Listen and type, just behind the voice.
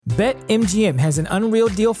BetMGM has an unreal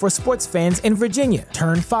deal for sports fans in Virginia.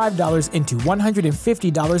 Turn $5 into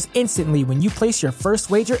 $150 instantly when you place your first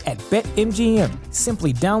wager at BetMGM.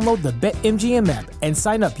 Simply download the BetMGM app and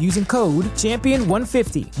sign up using code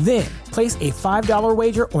Champion150. Then, place a $5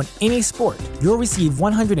 wager on any sport. You'll receive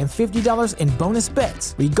 $150 in bonus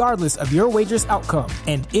bets, regardless of your wager's outcome.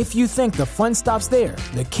 And if you think the fun stops there,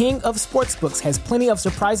 the King of Sportsbooks has plenty of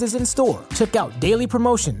surprises in store. Check out daily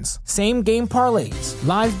promotions, same-game parlays,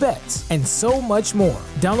 live bets, and so much more.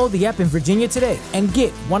 Download the app in Virginia today and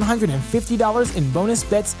get $150 in bonus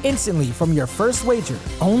bets instantly from your first wager.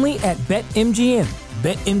 Only at BetMGM.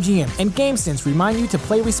 BetMGM and GameSense remind you to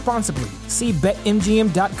play responsibly. See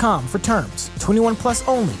BetMGM.com for terms. 21 plus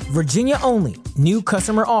only. Virginia only. New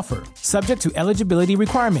customer offer. Subject to eligibility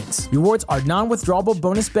requirements. Rewards are non-withdrawable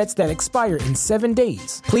bonus bets that expire in 7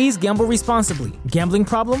 days. Please gamble responsibly. Gambling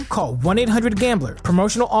problem? Call 1-800-GAMBLER.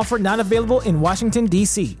 Promotional offer not available in Washington,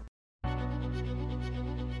 D.C.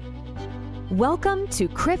 Welcome to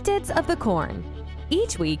Cryptids of the Corn.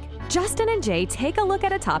 Each week, Justin and Jay take a look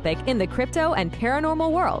at a topic in the crypto and paranormal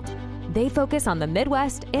world. They focus on the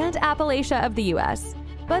Midwest and Appalachia of the U.S.,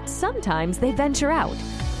 but sometimes they venture out.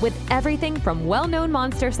 With everything from well-known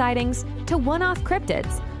monster sightings to one-off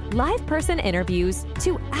cryptids, live person interviews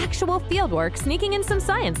to actual fieldwork sneaking in some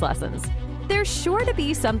science lessons, there's sure to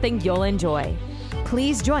be something you'll enjoy.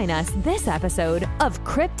 Please join us this episode of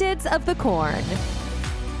Cryptids of the Corn.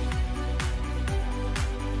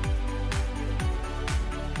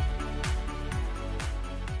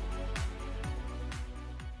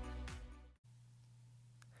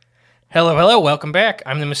 Hello, welcome back.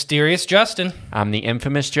 I'm the mysterious Justin. I'm the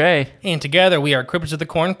infamous Jay. And together we are Cryptids of the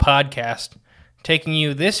Corn podcast. Taking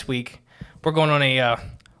you this week, we're going on a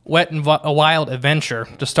wet and wild adventure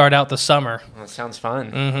to start out the summer. That sounds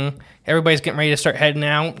fun. Mm-hmm. Everybody's getting ready to start heading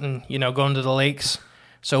out and, going to the lakes.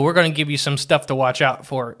 So we're going to give you some stuff to watch out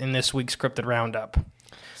for in this week's Cryptid Roundup.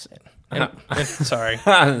 Sorry.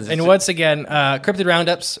 And once again, Cryptid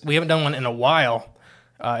Roundups, we haven't done one in a while,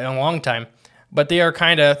 in a long time. But they are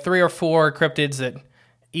kind of 3 or 4 cryptids that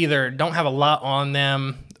either don't have a lot on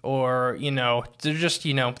them or, they're just,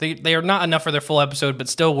 they are not enough for their full episode, but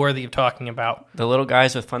still worthy of talking about. The little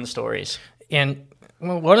guys with fun stories. And,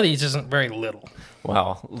 one of these isn't very little.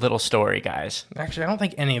 Well, little story guys. Actually, I don't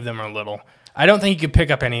think any of them are little. I don't think you could pick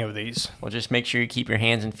up any of these. Well, just make sure you keep your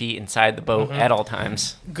hands and feet inside the boat at all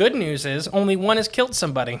times. Good news is only one has killed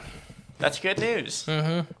somebody. That's good news.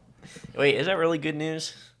 Mm-hmm. Wait, is that really good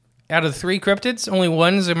news? Out of the 3 cryptids, only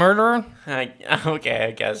one's a murderer? Okay,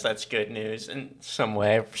 I guess that's good news in some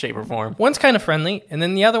way, shape, or form. One's kind of friendly, and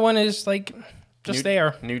then the other one is, just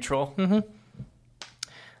there. Neutral? Mm-hmm.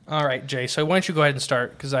 All right, Jay, so why don't you go ahead and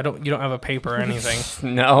start, because you don't have a paper or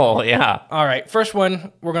anything. No, yeah. All right, first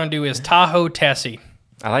one we're going to do is Tahoe Tessie.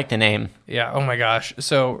 I like the name. Yeah, oh my gosh.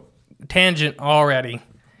 So, tangent already.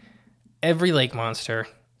 Every lake monster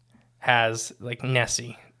has,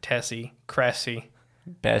 Nessie, Tessie, Cressy.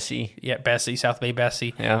 Bessie. Yeah, Bessie, South Bay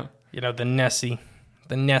Bessie. Yeah. The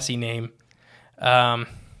Nessie name.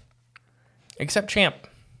 Except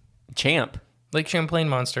Champ. Lake Champlain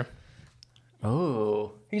monster.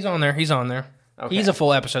 Oh. He's on there. Okay. He's a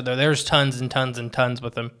full episode, though. There's tons and tons and tons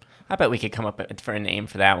with him. I bet we could come up for a name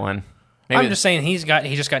for that one. Maybe I'm just saying he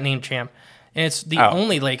just got named Champ. And it's the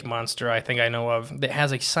only lake monster I think I know of that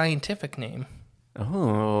has a scientific name.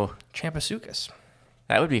 Oh. Champasuchus.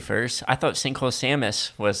 That would be first. I thought Sinkhole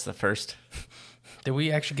Samus was the first. Did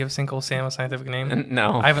we actually give Sinkhole Sam a scientific name?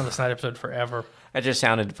 No. I haven't listened to that episode forever. It just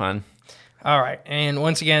sounded fun. All right. And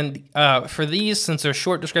once again, for these, since they're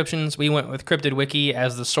short descriptions, we went with Cryptid Wiki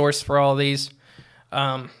as the source for all these.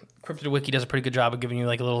 Cryptid Wiki does a pretty good job of giving you a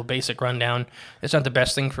little basic rundown. It's not the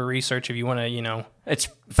best thing for research if you want to, it's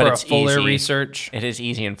fuller easy. Research. It is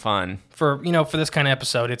easy and fun. For this kind of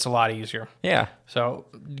episode, it's a lot easier. Yeah. So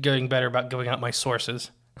getting better about giving out my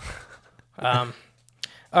sources. All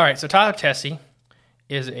right, so Tahoe Tessie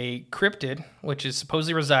is a cryptid which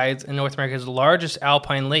supposedly resides in North America's largest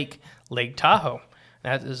alpine lake, Lake Tahoe.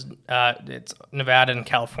 That is, it's Nevada and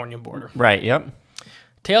California border. Right. Yep.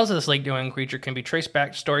 Tales of this lake-dwelling creature can be traced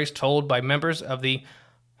back to stories told by members of the,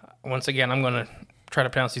 once again, I'm going to try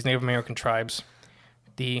to pronounce these Native American tribes,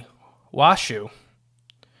 the Washoe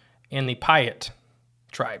and the Paiute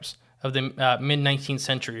tribes of the mid-19th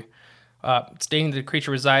century, stating that the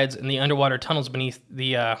creature resides in the underwater tunnels beneath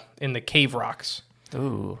in the cave rocks.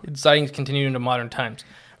 Ooh. Its sightings continue into modern times.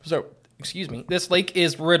 So, this lake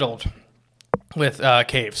is riddled with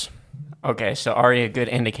caves. Okay, so already a good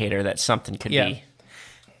indicator that something could be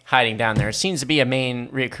hiding down there. It seems to be a main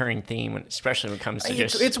reoccurring theme, especially when it comes to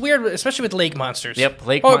It's weird, especially with lake monsters. Yep,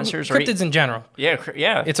 lake monsters. Cryptids in general.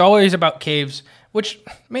 Yeah. It's always about caves, which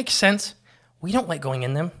makes sense. We don't like going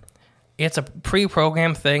in them. It's a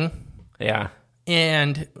pre-programmed thing. Yeah.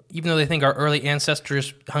 And even though they think our early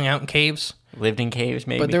ancestors hung out in caves. Lived in caves,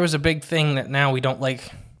 maybe. But there was a big thing that now we don't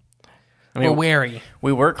like. We're wary.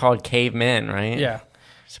 We were called cavemen, right? Yeah.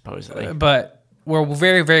 Supposedly. But we're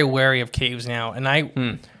very, very wary of caves now. And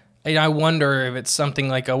I wonder if it's something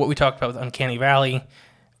like what we talked about with Uncanny Valley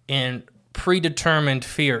and predetermined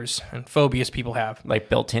fears and phobias people have. Like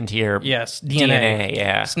built into your DNA.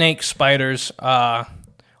 Yeah. Snakes, spiders are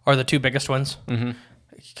the two biggest ones. Mm-hmm.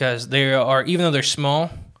 Because they are, even though they're small,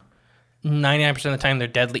 99% of the time they're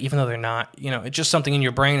deadly, even though they're not. It's just something in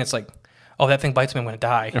your brain. It's like, oh, that thing bites me, I'm going to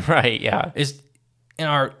die. Right, yeah. In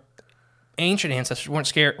our ancient ancestors weren't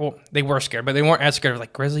scared. Well, they were scared, but they weren't as scared of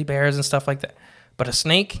like grizzly bears and stuff like that. But a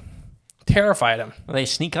snake terrified them. Well, they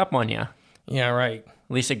sneak up on you. Yeah, right.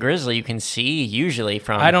 At least a grizzly you can see usually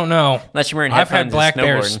from. I don't know. Unless you're wearing headphones. I've had black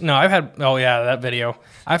bears. Snowboarding. No, I've had. Oh yeah, that video.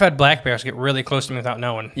 I've had black bears get really close to me without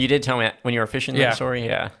knowing. You did tell me that when you were fishing that story.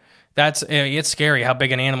 Yeah. That's it's scary how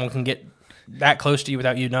big an animal can get that close to you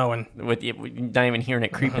without you knowing. With not even hearing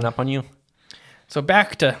it creeping up on you. So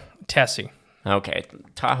back to Tessie. Okay,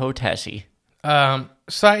 Tahoe Tessie.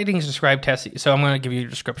 Sightings describe Tessie. So I'm going to give you a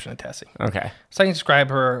description of Tessie. Okay. Sightings describe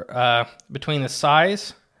her between the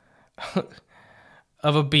size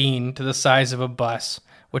of a bean to the size of a bus,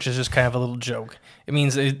 which is just kind of a little joke. It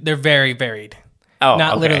means they're very varied. Oh,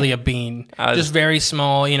 not okay. literally a bean, just very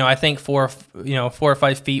small. I think 4 or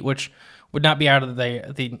 5 feet, which would not be out of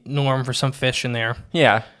the norm for some fish in there.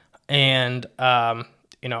 Yeah. And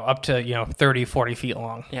up to 30, 40 feet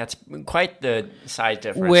long. Yeah, it's quite the size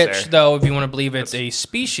difference. Which, there. though, if you want to believe it's a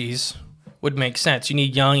species, would make sense. You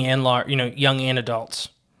need young and young and adults.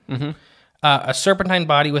 Mm-hmm. A serpentine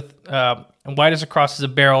body with wide as across as a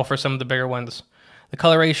barrel for some of the bigger ones. The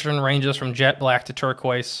coloration ranges from jet black to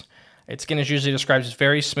turquoise. Its skin is usually described as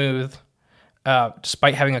very smooth,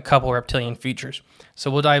 despite having a couple reptilian features.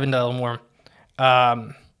 So we'll dive into a little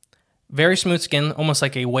more. Very smooth skin, almost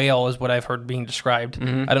like a whale is what I've heard being described.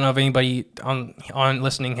 Mm-hmm. I don't know if anybody on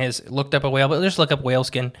listening has looked up a whale, but just look up whale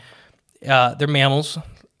skin. They're mammals,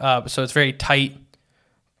 so it's very tight,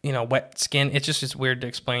 wet skin. It's weird to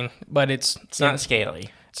explain, but it's not scaly.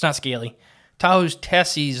 It's not scaly. Tahoe's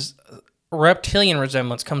Tessie's reptilian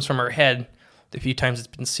resemblance comes from her head. The few times it's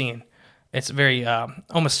been seen, it's very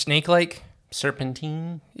almost snake-like.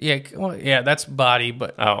 Serpentine. Yeah, that's body,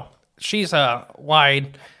 but she's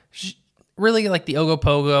wide. Really like the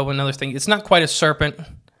Ogopogo, another thing. It's not quite a serpent,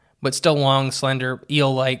 but still long, slender,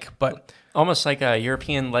 eel-like, but almost like a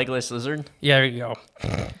European legless lizard. Yeah, there you go.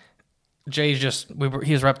 Jay's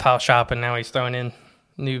he was reptile shopping, now he's throwing in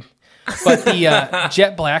new. But the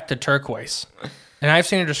jet black to turquoise, and I've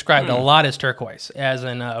seen it described a lot as turquoise, as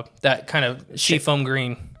in that kind of seafoam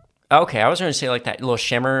green. Okay, I was going to say like that little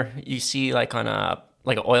shimmer you see like on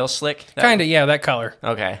like an oil slick. Kind of, yeah, that color.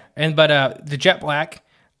 Okay, but the jet black.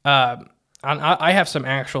 I have some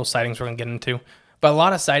actual sightings we're going to get into, but a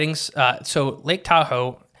lot of sightings. So Lake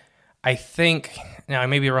Tahoe, I think, now I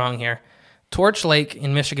may be wrong here, Torch Lake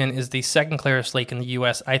in Michigan is the second clearest lake in the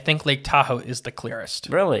U.S. I think Lake Tahoe is the clearest.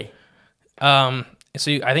 Really? So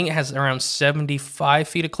I think it has around 75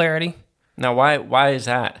 feet of clarity. Now, why is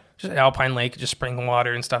that? Just alpine lake, just spring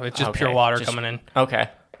water and stuff. It's just pure water coming in. Okay.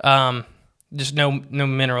 Just no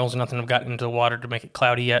minerals, nothing have gotten into the water to make it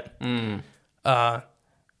cloudy yet.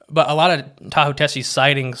 But a lot of Tahoe Tessie's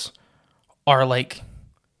sightings are like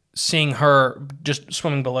seeing her just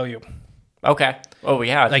swimming below you. Okay. Oh,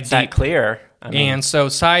 yeah. Like that clear. And so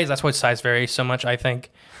size, that's why size varies so much, I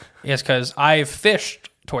think, is because I've fished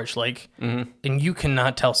Torch Lake, and you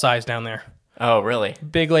cannot tell size down there. Oh, really?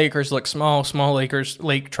 Big lakers look small. Small lakers,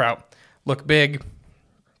 lake trout, look big.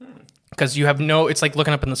 Because you have it's like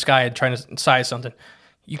looking up in the sky and trying to size something.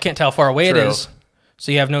 You can't tell how far away it is,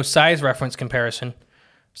 so you have no size reference comparison.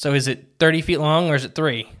 So is it 30 feet long or is it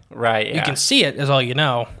 3? Right, yeah. You can see it is all you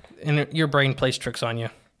know, and your brain plays tricks on you.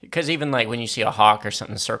 Because even like when you see a hawk or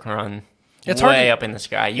something circling around it's way up in the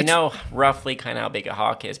sky, you know roughly kind of how big a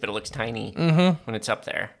hawk is, but it looks tiny when it's up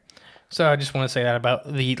there. So I just want to say that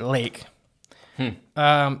about the lake.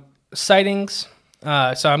 Sightings. So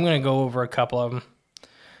I'm going to go over a couple of them.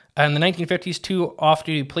 In the 1950s, 2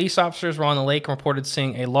 off-duty police officers were on the lake and reported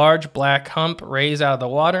seeing a large black hump raise out of the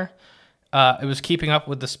water. It was keeping up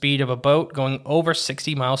with the speed of a boat going over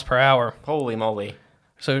 60 miles per hour. Holy moly.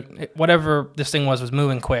 So whatever this thing was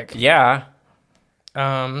moving quick. Yeah.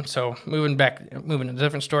 So moving to a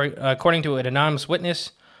different story. According to an anonymous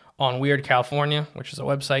witness, on Weird California, which is a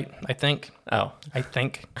website, I think. Oh. I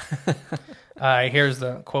think. Here's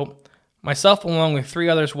the quote. Myself, along with 3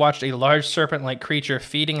 others, watched a large serpent-like creature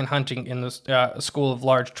feeding and hunting in the school of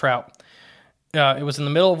large trout. It was in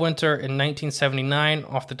the middle of winter in 1979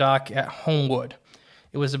 off the dock at Homewood.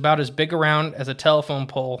 It was about as big around as a telephone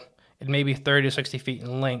pole and maybe 30 to 60 feet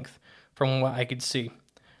in length from what I could see.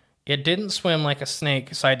 It didn't swim like a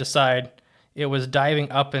snake side to side. It was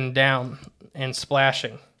diving up and down and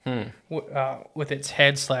splashing with its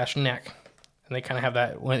head/neck. And they kind of have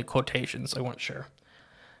that with quotations. I wasn't sure.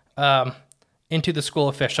 Into the school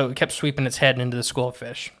of fish. So it kept sweeping its head into the school of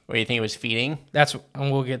fish. What do you think it was feeding?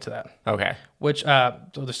 And we'll get to that. Okay. Which, so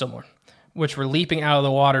there's still more. Which were leaping out of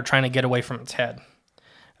the water trying to get away from its head.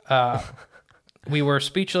 We were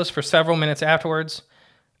speechless for several minutes afterwards.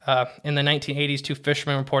 In the 1980s, 2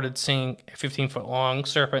 fishermen reported seeing a 15-foot-long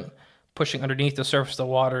serpent pushing underneath the surface of the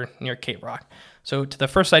water near Cape Rock. So to the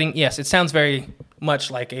first sighting, yes, it sounds very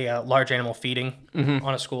much like a large animal feeding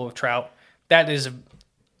on a school of trout. That is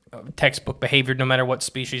textbook behavior, no matter what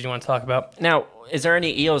species you want to talk about. Now, is there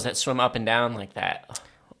any eels that swim up and down like that?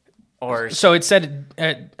 Or so it said,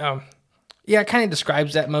 it kind of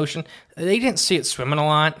describes that motion. They didn't see it swimming a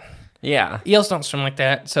lot. Yeah. Eels don't swim like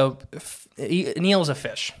that. So an eel is a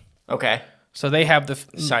fish. Okay. So they have the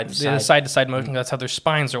side-to-side motion. That's how their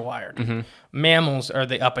spines are wired. Mammals are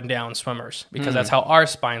the up and down swimmers because that's how our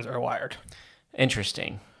spines are wired.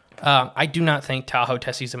 Interesting. I do not think Tahoe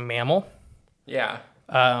Tessie's a mammal. Yeah.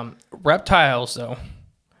 Reptiles, though,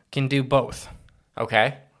 can do both.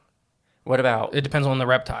 Okay. What about... It depends on the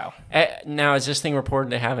reptile. Now, is this thing reported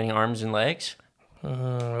to have any arms and legs?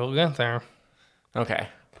 We'll get there. Okay.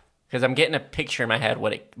 Because I'm getting a picture in my head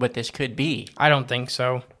what this could be. I don't think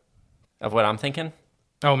so. Of what I'm thinking?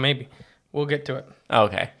 Oh, maybe. We'll get to it. Oh,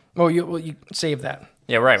 okay. Well, you save that.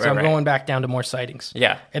 Yeah, right. So I'm going back down to more sightings.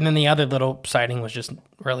 Yeah. And then the other little sighting was just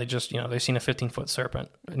they've seen a 15-foot serpent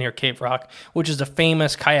near Cave Rock, which is a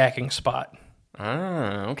famous kayaking spot.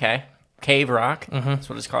 Ah, okay. Cave Rock? That's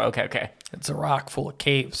what it's called. Okay. It's a rock full of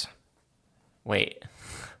caves. Wait.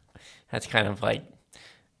 That's kind of like...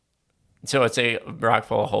 So it's a rock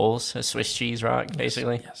full of holes, a Swiss cheese rock,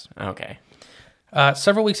 basically? Yes. Okay.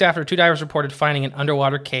 Several weeks after, 2 divers reported finding an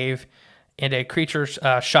underwater cave and a creature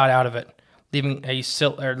shot out of it, leaving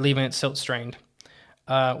it silt strained.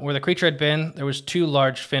 Where the creature had been, there was 2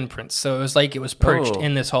 large fin prints, so it was like it was perched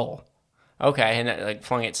in this hole. Okay, and it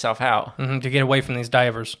flung itself out. To get away from these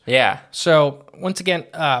divers. Yeah. So, once again,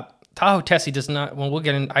 Tahoe Tessie does not, we'll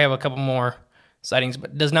get in, I have a couple more sightings,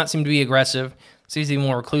 but does not seem to be aggressive. Seems to be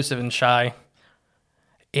more reclusive and shy.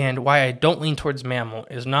 And why I don't lean towards mammal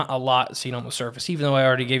is not a lot seen on the surface, even though I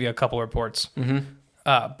already gave you a couple reports.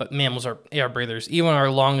 But mammals are air breathers. Even our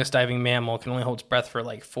longest diving mammal can only hold its breath for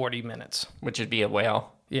like 40 minutes. Which would be a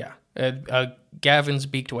whale. Yeah. Gavin's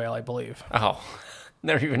beaked whale, I believe. Oh,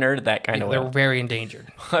 never even heard of that kind of whale. They're very endangered.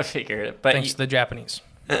 I figured it. But thanks to the Japanese.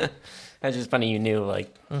 That's just funny you knew,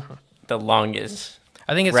 like, the longest.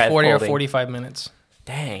 I think it's 40 or 45 minutes.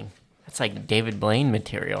 Dang. That's like David Blaine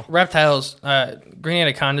material. Reptiles, green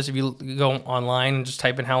anacondas, if you go online and just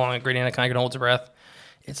type in how long a green anaconda can hold its breath,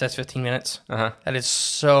 it says 15 minutes. That is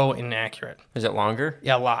so inaccurate. Is it longer?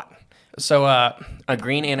 Yeah, a lot. So, a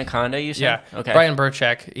green anaconda, you said? Yeah. Okay. Brian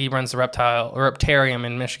Burchak, he runs the Reptarium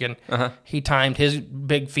in Michigan. He timed his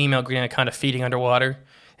big female green anaconda feeding underwater,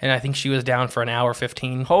 and I think she was down for an hour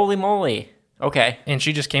 15. Holy moly. Okay. And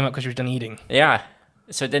she just came up because she was done eating. Yeah.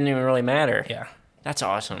 So it didn't even really matter. Yeah. That's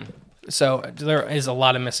awesome. So there is a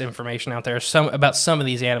lot of misinformation out there about some of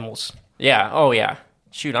these animals. Yeah. Oh, yeah.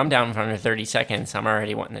 Shoot, I'm down for under 30 seconds. I'm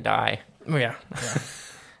already wanting to die. Oh, yeah.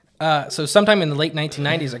 So sometime in the late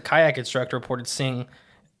 1990s, a kayak instructor reported seeing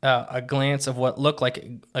a glance of what looked like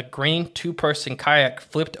a green 2-person kayak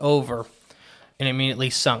flipped over and immediately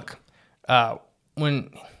sunk. When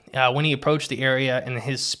he approached the area in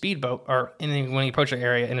his speedboat, when he approached the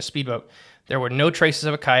area in a speedboat, there were no traces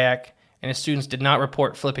of a kayak, and his students did not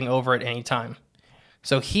report flipping over at any time.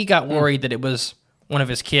 So he got worried that it was one of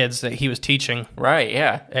his kids that he was teaching. Right,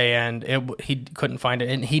 yeah. And he couldn't find it,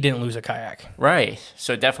 and he didn't lose a kayak. Right,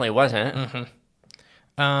 so it definitely wasn't.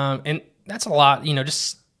 And that's a lot,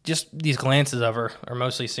 just these glances of her are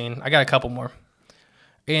mostly seen. I got a couple more.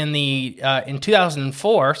 In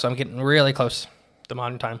 2004, so I'm getting really close to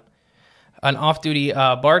modern time, an off-duty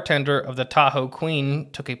bartender of the Tahoe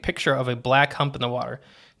Queen took a picture of a black hump in the water,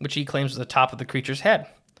 which he claims was the top of the creature's head.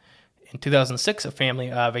 In 2006, a family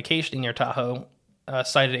vacationing near Tahoe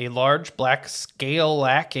sighted a large black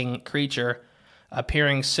scale-lacking creature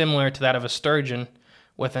appearing similar to that of a sturgeon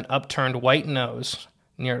with an upturned white nose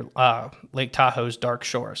near Lake Tahoe's dark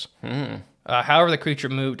shores. However, the creature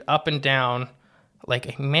moved up and down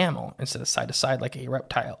like a mammal instead of side to side like a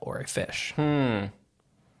reptile or a fish. And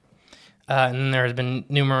there has been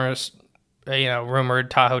numerous,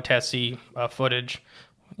 rumored Tahoe Tessie footage.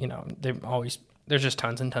 There's just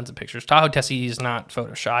tons and tons of pictures. Tahoe Tessie is not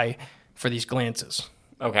photo shy for these glances.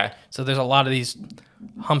 Okay. So there's a lot of these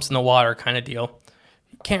humps in the water kind of deal.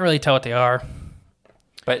 You can't really tell what they are.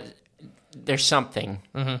 But there's something.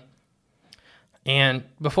 Mm-hmm. And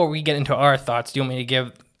before we get into our thoughts, do you want me to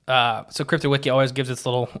give... so Cryptid Wiki always gives its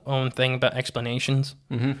little own thing about explanations.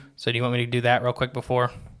 Mm-hmm. So do you want me to do that real quick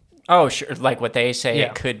before? Oh, sure. Like what they say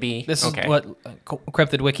it could be? This is what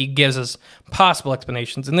Cryptid Wiki gives us possible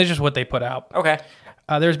explanations, and this is what they put out. Okay.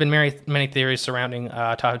 There's been many theories surrounding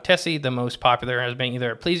Tahoe Tessie. The most popular has been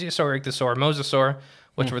either plesiosaur, ichthyosaur, or mosasaur,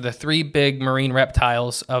 which were the three big marine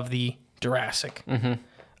reptiles of the Jurassic. Mm-hmm.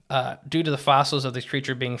 Due to the fossils of this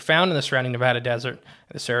creature being found in the surrounding Nevada desert,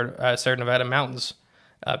 the Sierra Nevada mountains,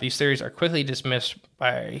 these theories are quickly dismissed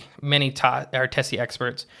by many Tessie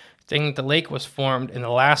experts, saying that the lake was formed in the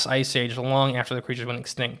last ice age long after the creatures went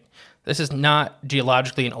extinct. This is not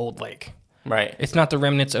geologically an old lake. Right. It's not the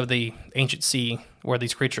remnants of the ancient sea where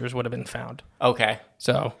these creatures would have been found. Okay.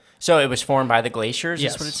 So it was formed by the glaciers,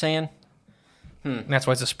 yes. is what it's saying? And that's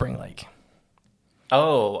why it's a spring lake.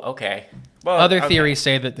 Oh, okay. Well, Other theories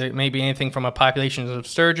say that there may be anything from a population of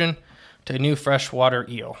sturgeon to a new freshwater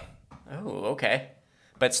eel. Oh, okay.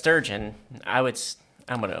 But sturgeon, I'm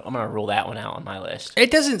gonna rule that one out on my list. It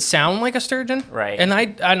doesn't sound like a sturgeon, right? And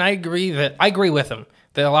I agree with him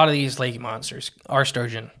that a lot of these lake monsters are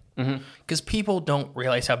sturgeon, because people don't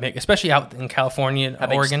realize how big, especially out in California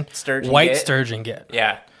and Oregon, white sturgeon get.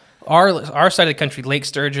 Yeah, our side of the country, lake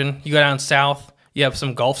sturgeon. You go down south, you have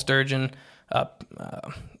some Gulf sturgeon.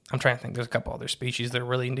 I'm trying to think. There's a couple other species that are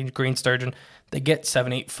really green sturgeon. They get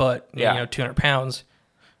 7-8 foot, 200 pounds.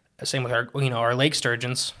 Same with our lake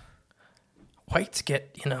sturgeons. Whites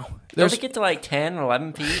get, don't they get to like 10 or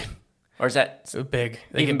 11 feet? Or is that so big?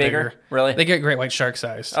 They even get bigger? Really? They get great white shark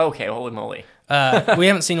size. Okay, holy moly. We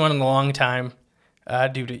haven't seen one in a long time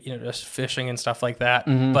due to just fishing and stuff like that.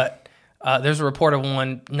 Mm-hmm. But there's a report of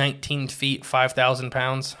one 19 feet, 5,000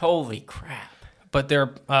 pounds. Holy crap. But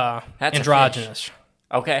they're That's androgynous.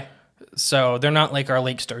 Okay. So they're not like our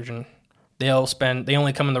lake sturgeon. They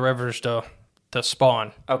only come in the rivers to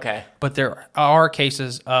spawn. Okay. But there are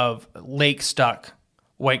cases of lake-stuck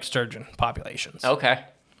white sturgeon populations. Okay.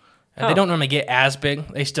 And they don't normally get as big.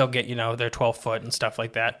 They still get, they're 12 foot and stuff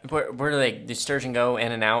like that. Where do the sturgeon go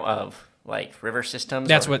in and out of, like, river systems?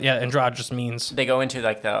 That's what, androgynous means. They go into,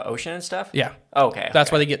 like, the ocean and stuff? Yeah. Okay.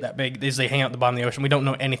 That's why they get that big, is they hang out at the bottom of the ocean. We don't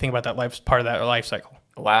know anything about that part of that life cycle.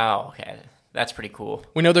 Wow. Okay. That's pretty cool.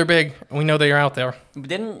 We know they're big. We know they're out there.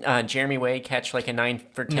 Didn't Jeremy Wade catch like a 9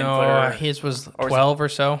 for 10 no, footer? His was 12 or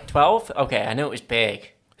so. 12? Okay, I know it was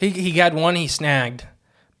big. He got one he snagged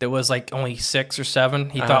that was like only 6 or 7.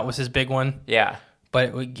 He thought was his big one. Yeah. But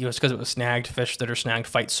it was because it was snagged. Fish that are snagged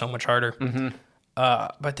fight so much harder. Mm-hmm.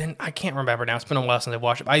 But then I can't remember now. It's been a while since I've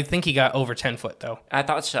watched it. I think he got over 10 foot though. I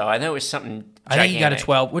thought so. I know it was something gigantic. I think he got a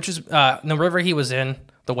 12, which is the river he was in,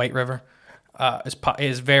 the White River,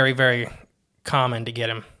 is very, very common to get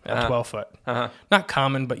him at 12 foot. Not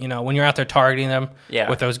common, but when you're out there targeting them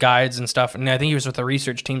with those guides and stuff, and I think he was with the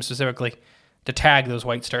research team specifically to tag those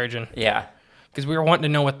white sturgeon. Yeah. Because we were wanting to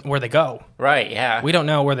know where they go. Right, yeah. We don't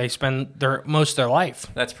know where they spend most of their life.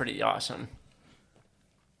 That's pretty awesome.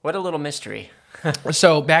 What a little mystery.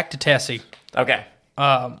 So back to Tessie. Okay.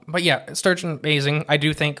 But yeah, sturgeon, amazing. I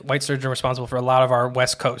do think white sturgeon are responsible for a lot of our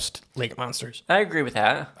West Coast lake monsters. I agree with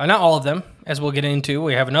that. Not all of them, as we'll get into.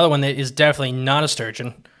 We have another one that is definitely not a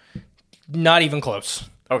sturgeon. Not even close.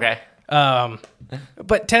 Okay.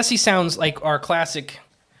 But Tessie sounds like our classic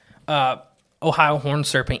Ohio horned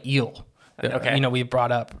serpent eel. Okay. We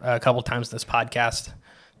brought up a couple times in this podcast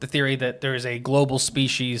the theory that there is a global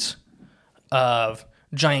species of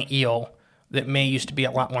giant eel that may used to be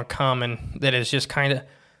a lot more common, that is just kind of,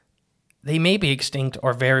 they may be extinct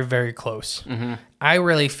or very, very close. Mm-hmm. I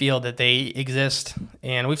really feel that they exist,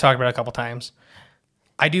 and we've talked about it a couple times.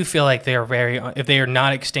 I do feel like they are if they are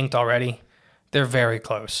not extinct already, they're very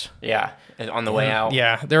close. Yeah, on the way out.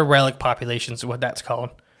 Yeah, they're relic populations is what that's called.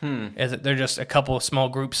 Is that they're just a couple of small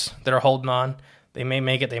groups that are holding on. They may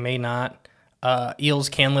make it, they may not. Eels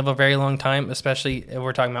can live a very long time, especially if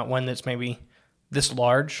we're talking about one that's maybe this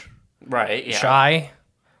large. Right, yeah. Shy.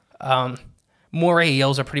 Moray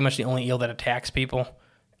eels are pretty much the only eel that attacks people.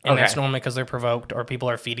 And that's normally because they're provoked or people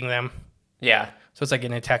are feeding them. Yeah. So it's like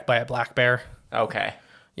getting attacked by a black bear. Okay.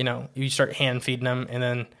 You start hand feeding them, and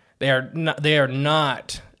then they are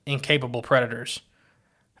not incapable predators.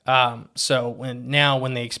 So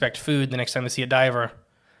when they expect food, the next time they see a diver,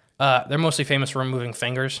 they're mostly famous for removing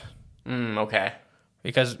fingers. Okay.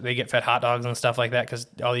 Because they get fed hot dogs and stuff like that because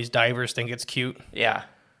all these divers think it's cute. Yeah.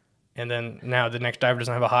 And then now the next diver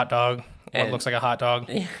doesn't have a hot dog. What looks like a hot dog.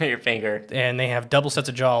 Your finger. And they have double sets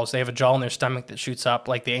of jaws. They have a jaw in their stomach that shoots up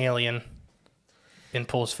like the alien and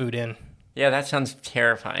pulls food in. Yeah, that sounds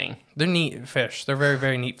terrifying. They're neat fish. They're very,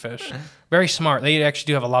 very neat fish. Very smart. They actually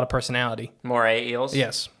do have a lot of personality. Moray eels?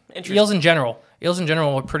 Yes. Interesting. Eels in general. Eels in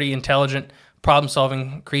general are pretty intelligent,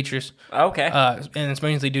 problem-solving creatures. Okay. And it's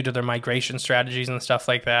mainly due to their migration strategies and stuff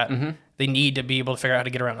like that. Mm-hmm. They need to be able to figure out how to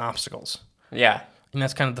get around obstacles. Yeah. And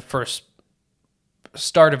that's kind of the first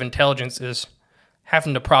start of intelligence is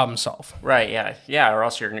having to problem solve. Right, yeah. Yeah, or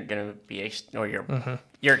else you're going to be,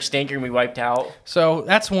 you're extinct, you're going to be wiped out. So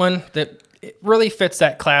that's one that it really fits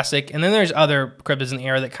that classic. And then there's other cryptids in the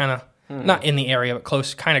area that kind of, not in the area, but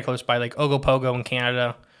kind of close by, like Ogopogo in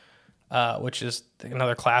Canada, which is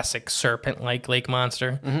another classic serpent-like lake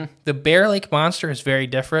monster. Mm-hmm. The bear lake monster is very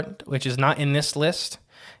different, which is not in this list.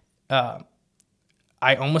 I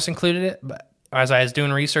almost included it, but as I was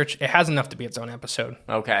doing research, it has enough to be its own episode.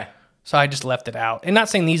 Okay. So I just left it out. And not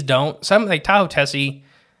saying these don't. Some, like Tahoe Tessie,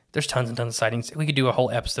 there's tons and tons of sightings. We could do a whole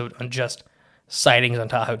episode on just sightings on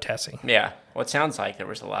Tahoe Tessie. Yeah. Well, it sounds like there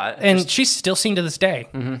was a lot. And she's still seen to this day.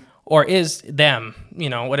 Mm-hmm. Or is them,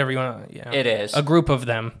 whatever you want to, It is. A group of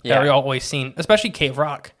them that are always seen, especially Cave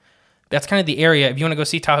Rock. That's kind of the area. If you want to go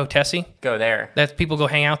see Tahoe Tessie, go there. That's people go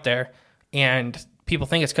hang out there. And people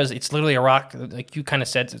think it's because it's literally a rock, like you kind of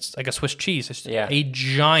said, it's like a Swiss cheese. It's a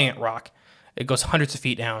giant rock. It goes hundreds of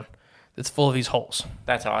feet down. It's full of these holes.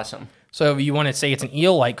 That's awesome. So if you want to say it's an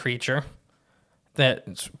eel-like creature,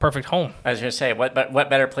 that's a perfect home. I was going to say, what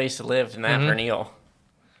better place to live than that for an eel?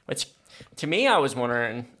 Which, to me, I was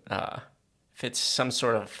wondering if it's some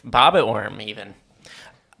sort of bobbit worm even.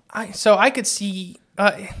 So I could see,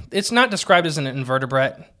 it's not described as an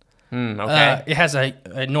invertebrate. Okay. It has a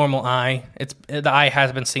normal eye. The eye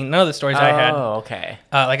has been seen. None of the stories I had. Oh, okay.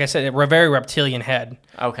 Like I said, a very reptilian head.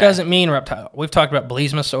 Okay. Doesn't mean reptile. We've talked about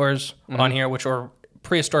belismosaurs on here, which are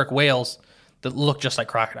prehistoric whales that look just like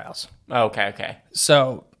crocodiles. Okay.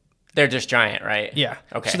 So they're just giant, right? Yeah.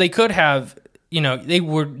 Okay. So they could have,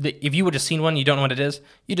 if you would have seen one, you don't know what it is,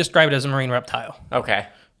 you describe it as a marine reptile. Okay.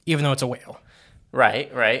 Even though it's a whale.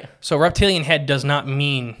 Right. So reptilian head does not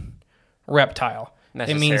mean reptile.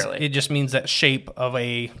 Necessarily. It just means that shape of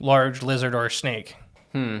a large lizard or a snake.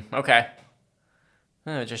 Okay.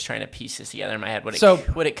 I was just trying to piece this together in my head. What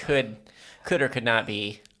it could or could not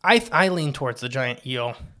be. I lean towards the giant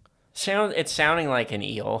eel. It's sounding like an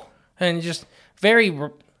eel. And just very,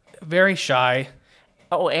 very shy.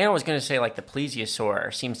 Oh, and I was going to say, like, the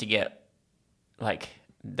plesiosaur seems to get, like,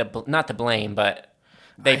 not the blame, but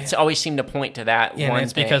they always seem to point to that one and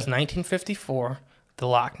it's thing. Because 1954... the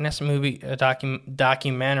Loch Ness movie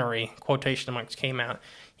documentary, quotation marks, came out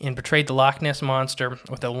and portrayed the Loch Ness Monster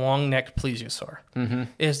with a long-necked plesiosaur. Mm-hmm.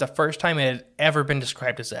 It is the first time it had ever been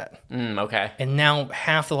described as that. Okay. And now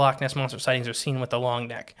half the Loch Ness Monster sightings are seen with the long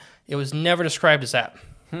neck. It was never described as that.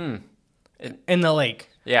 In the lake.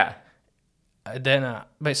 Yeah. I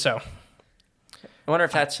wonder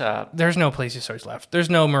if that's... There's no plesiosaurs left. There's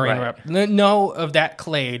no marine rep. No of that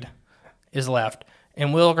clade is left.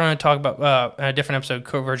 And we're going to talk about a different episode,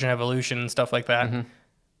 Convergent Evolution and stuff like that. Mm-hmm.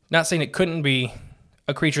 Not saying it couldn't be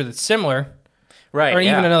a creature that's similar, right? Or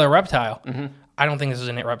even another reptile. Mm-hmm. I don't think this is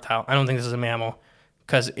a reptile. I don't think this is a mammal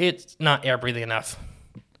because it's not air breathing enough.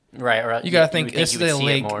 Right. You got to think this is a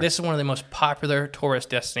lake. This is one of the most popular tourist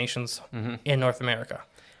destinations in North America.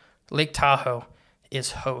 Lake Tahoe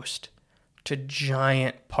is host to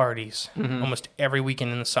giant parties almost every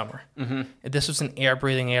weekend in the summer. Mm-hmm. If this was an air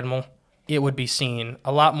breathing animal, it would be seen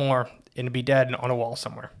a lot more and it'd be dead on a wall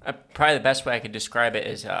somewhere. Probably the best way I could describe it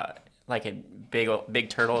is like a big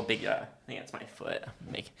turtle, I think that's my foot,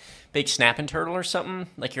 big snapping turtle or something.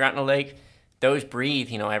 Like you're out in a lake, those breathe,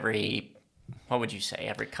 every, what would you say,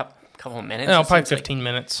 every couple of minutes? No, probably 15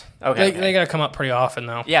 minutes. Okay. They got to come up pretty often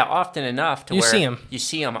though. Yeah, often enough to you where see them. You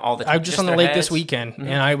see them all the time. I was just on the lake this weekend,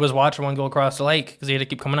 and I was watching one go across the lake because he had to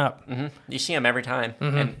keep coming up. Mm-hmm. You see them every time,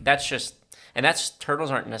 and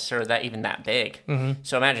turtles aren't necessarily that big. Mm-hmm.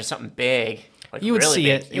 So imagine something big. Like you would really see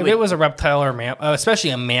big. it if it was a reptile or especially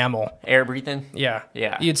a mammal. Air breathing? Yeah.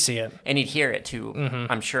 You'd see it. And you'd hear it too,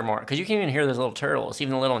 I'm sure more. Because you can even hear those little turtles,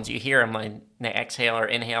 even the little ones. You hear them like they exhale or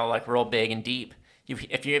inhale like real big and deep.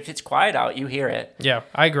 If it's quiet out, you hear it. Yeah,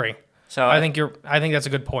 I agree. So I think that's a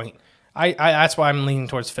good point. I that's why I'm leaning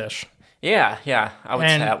towards fish. Yeah, I would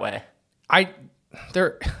say that way.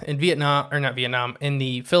 There in Vietnam, or not Vietnam, in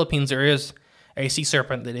the Philippines, there is a sea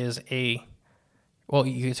serpent that is well,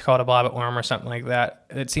 you could call it a bobbit worm or something like that.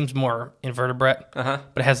 It seems more invertebrate,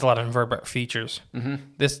 but it has a lot of invertebrate features.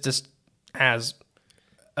 This just has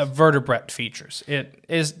vertebrate features. It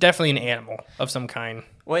is definitely an animal of some kind.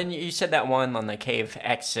 When you said that one on the cave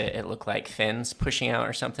exit, it looked like fins pushing out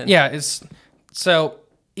or something. Yeah, so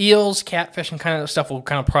eels, catfish, and kind of stuff will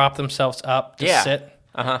kind of prop themselves up to sit.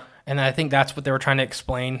 And I think that's what they were trying to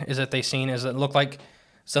explain, is that they seen is it looked like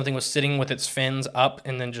something was sitting with its fins up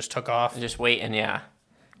and then just took off. Just waiting, yeah.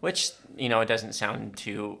 Which, it doesn't sound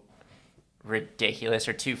too ridiculous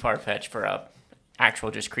or too far-fetched for a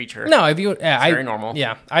actual just creature. No, it's very normal.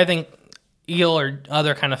 Yeah, I think eel or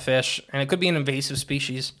other kind of fish, and it could be an invasive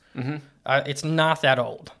species. It's not that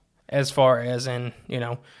old as far as in,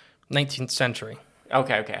 19th century.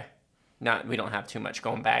 Okay. We don't have too much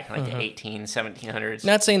going back, like the 1700s.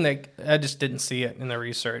 Not saying that I just didn't see it in the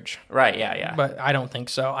research. Right, yeah. But I don't think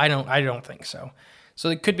so. I don't think so. So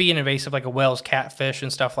it could be an invasive, like a whale's catfish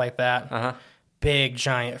and stuff like that. Big,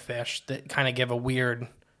 giant fish that kind of give a weird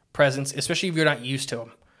presence, especially if you're not used to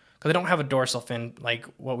them. Because they don't have a dorsal fin like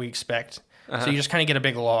what we expect. So you just kind of get a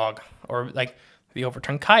big log, or like the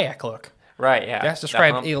overturned kayak look. Right, yeah. That's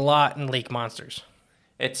described a lot in lake monsters.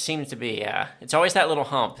 It seems to be, yeah. It's always that little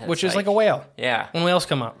hump. Which is like a whale. Yeah. When whales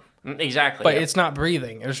come up. Exactly. But it's not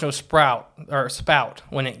breathing. There's no spout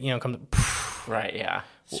when it comes. Right, yeah.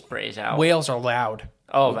 Sprays out. Whales are loud.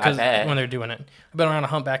 Oh, I bet. When they're doing it. I've been around a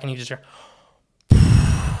humpback and you just hear.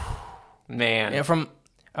 Man.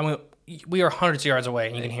 Yeah, we are hundreds of yards away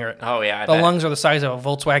and you can hear it. Oh, yeah. The lungs are the size of a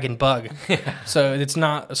Volkswagen Bug. So it's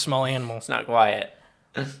not a small animal. It's not quiet.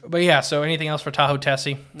 But yeah, so anything else for Tahoe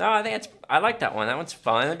Tessie? No, I like that one. That one's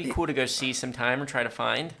fun. That'd be cool to go see sometime or try to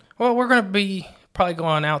find. Well, we're going to be probably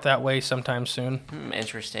going out that way sometime soon.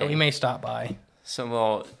 Interesting. So we may stop by. Some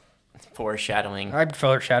little foreshadowing. I've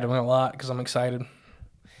foreshadowing a lot because I'm excited.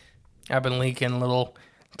 I've been leaking little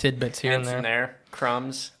tidbits here and there.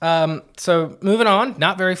 Crumbs. So moving on,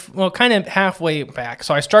 not very kind of halfway back.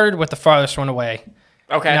 So I started with the farthest one away.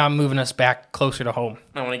 Okay. Now I'm moving us back closer to home.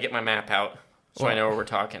 I want to get my map out so I know where we're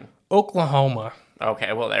talking. Oklahoma.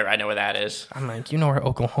 Okay, well there, I know where that is. I'm like, you know where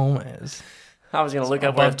Oklahoma is? I was gonna look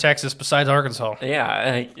up above Texas, besides Arkansas.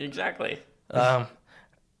 Yeah, exactly.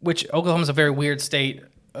 Which Oklahoma's a very weird state.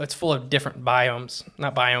 It's full of different biomes,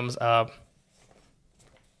 not biomes.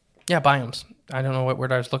 Biomes. I don't know what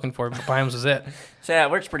word I was looking for, but biomes is it. So yeah,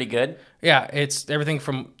 it works pretty good. Yeah, it's everything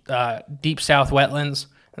from deep south wetlands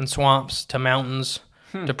and swamps to mountains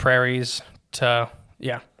to prairies to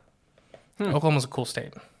Oklahoma's a cool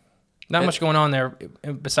state. Not much going on there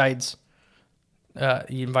besides the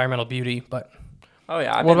environmental beauty, but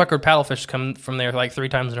world record paddlefish come from there like 3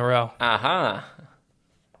 times in a row.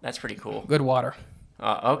 That's pretty cool. Good water.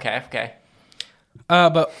 Okay.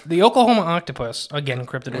 But the Oklahoma octopus, again,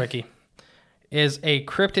 Cryptid Wiki, is a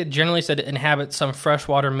cryptid generally said to inhabit some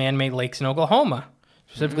freshwater man-made lakes in Oklahoma,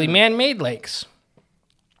 specifically man-made lakes,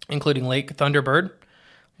 including Lake Thunderbird,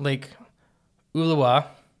 Lake Ulua,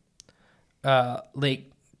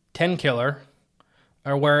 Lake Tenkiller,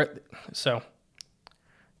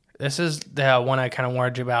 this is the one I kind of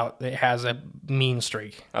warned you about that has a mean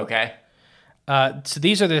streak. Okay. So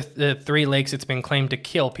these are the 3 lakes it's been claimed to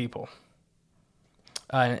kill people.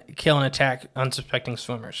 Kill and attack unsuspecting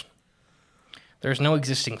swimmers. There's no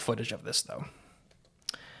existing footage of this, though.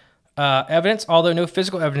 Evidence, although no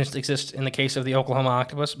physical evidence exists in the case of the Oklahoma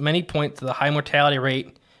octopus, many point to the high mortality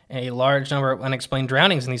rate and a large number of unexplained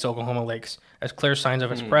drownings in these Oklahoma lakes as clear signs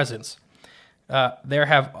of its presence. There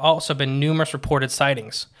have also been numerous reported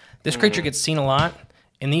sightings. This creature gets seen a lot,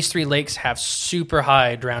 and these 3 lakes have super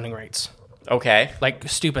high drowning rates. Okay. Like,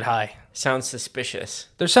 stupid high. Sounds suspicious.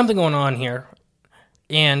 There's something going on here,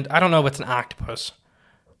 and I don't know if it's an octopus,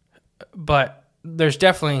 but there's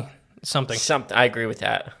definitely something. I agree with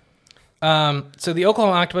that. So the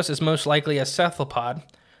Oklahoma octopus is most likely a cephalopod,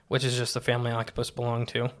 which is just the family octopus belong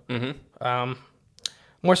to.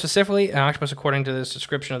 More specifically, an octopus, according to this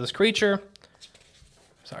description of this creature.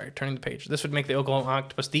 Sorry, turning the page. This would make the Oklahoma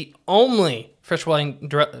octopus the only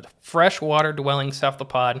freshwater-dwelling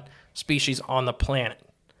cephalopod species on the planet.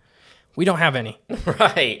 We don't have any.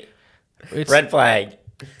 Right. Red flag.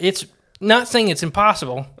 It's not saying it's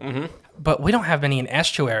impossible, but we don't have any in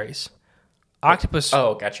estuaries. Octopus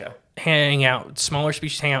gotcha. Smaller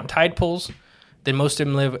species hang out in tide pools. Then most of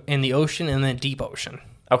them live in the ocean and the deep ocean.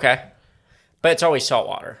 Okay. But it's always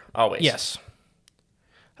saltwater. Always. Yes.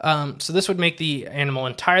 So this would make the animal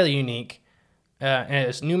entirely unique. And it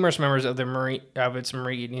has numerous members of its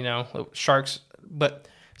marine, sharks. But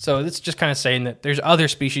so it's just kind of saying that there's other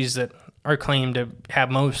species that are claimed to have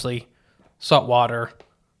mostly saltwater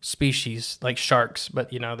species, like sharks. But,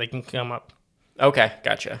 they can come up Okay,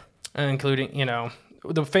 gotcha. including,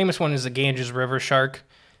 the famous one is the Ganges River shark,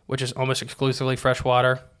 which is almost exclusively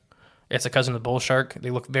freshwater. It's a cousin of the bull shark. They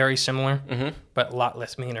look very similar, but a lot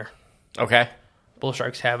less meaner. Okay. Bull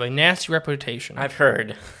sharks have a nasty reputation. I've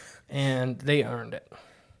heard. And they earned it.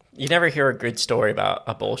 You never hear a good story about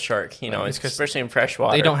a bull shark, especially in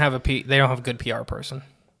freshwater. They don't have a good PR person.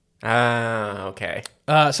 Ah, okay.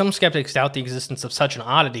 Some skeptics doubt the existence of such an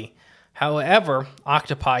oddity. However,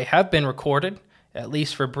 octopi have been recorded, at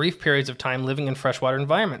least for brief periods of time, living in freshwater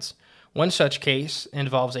environments. One such case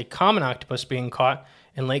involves a common octopus being caught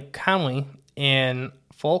in Lake County in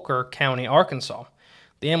Fulker County, Arkansas.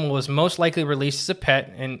 The animal was most likely released as a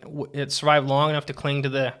pet, and it survived long enough to cling to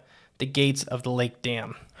the gates of the lake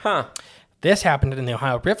dam. Huh. This happened in the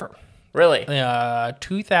Ohio River. Really?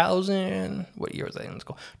 2000, what year was that in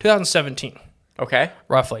school? 2017. Okay.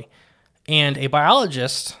 Roughly. And a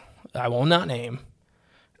biologist, I will not name,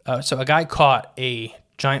 so a guy caught a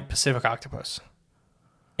giant Pacific octopus.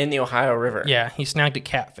 In the Ohio River? Yeah, he snagged it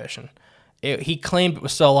catfishing. He claimed it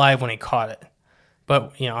was still alive when he caught it.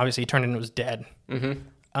 But, obviously he turned it and it was dead. Mm-hmm.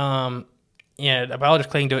 A biologist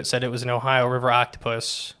clinging to it said it was an Ohio River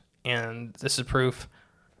octopus, and this is proof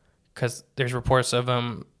because there's reports of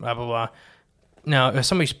blah, blah, blah. No, it was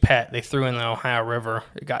somebody's pet. They threw in the Ohio River.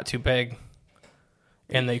 It got too big,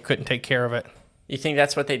 and they couldn't take care of it. You think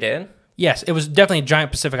that's what they did? Yes, it was definitely a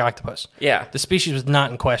giant Pacific octopus. Yeah. The species was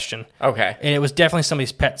not in question. Okay. And it was definitely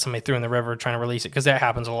somebody's pet somebody threw in the river trying to release it, because that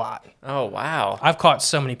happens a lot. Oh, wow. I've caught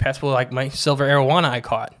so many pets. Well, like my silver arowana I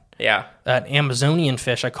caught. Yeah. That Amazonian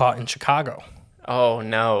fish I caught in Chicago. Oh,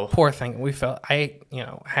 no. Poor thing. I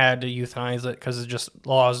had to euthanize it because of just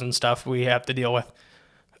laws and stuff we have to deal with.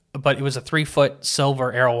 But it was a 3-foot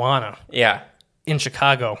silver arowana. Yeah. In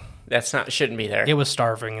Chicago. Shouldn't be there. It was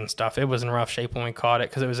starving and stuff. It was in rough shape when we caught it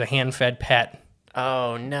because it was a hand-fed pet.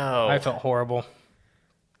 Oh, no. I felt horrible.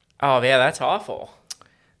 Oh, yeah, that's awful.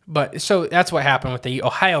 But, so that's what happened with the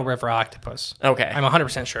Ohio River octopus. Okay. I'm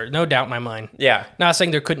 100% sure. No doubt in my mind. Yeah. Not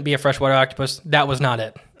saying there couldn't be a freshwater octopus. That was not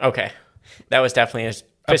it. Okay. That was definitely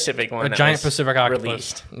a Pacific one. A giant Pacific octopus.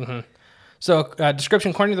 Released. Mm-hmm. So,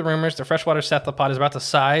 description, according to the rumors, the freshwater cephalopod is about the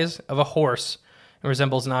size of a horse and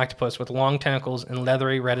resembles an octopus with long tentacles and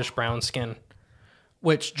leathery reddish-brown skin.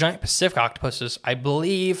 Which giant Pacific octopuses, I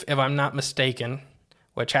believe, if I'm not mistaken,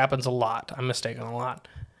 which happens a lot, I'm mistaken a lot,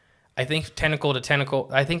 I think tentacle to tentacle,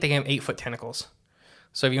 I think they have 8-foot tentacles.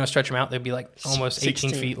 So if you want to stretch them out, they'd be like almost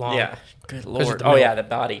 18 feet long. Yeah. Good Lord. Oh, yeah, the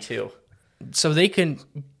body, too. So they can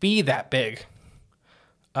be that big.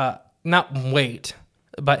 Not weight,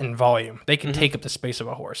 but in volume. They can take up the space of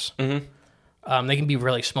a horse. Mm-hmm. They can be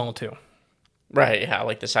really small, too. Right, yeah,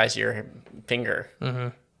 like the size of your finger. Mm-hmm.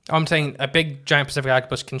 I'm saying a big, giant Pacific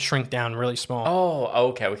octopus can shrink down really small. Oh,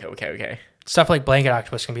 okay. Stuff like blanket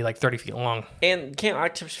octopus can be like 30 feet long. And can't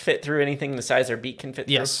octopus fit through anything the size their beak can fit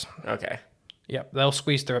through? Yes. Okay. Yep, they'll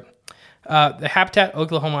squeeze through it. The habitat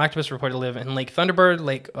Oklahoma octopus reported to live in Lake Thunderbird,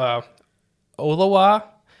 Lake Olawa,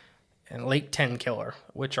 and Lake Tenkiller,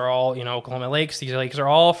 which are all, Oklahoma lakes. These lakes are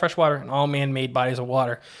all freshwater and all man-made bodies of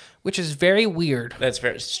water, which is very weird. That's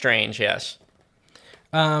very strange, yes.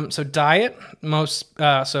 So diet,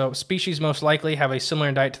 species most likely have a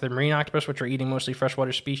similar diet to the marine octopus, which are eating mostly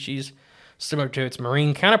freshwater species, similar to its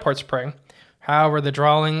marine counterparts of prey. However, the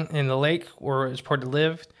drowning in the lake, or is reported to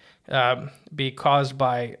live, be caused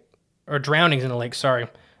by, or drownings in the lake,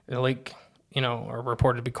 the lake, are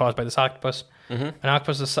reported to be caused by this octopus. Mm-hmm. An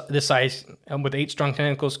octopus this size, with 8 strong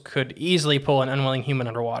tentacles, could easily pull an unwilling human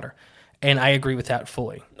underwater. And I agree with that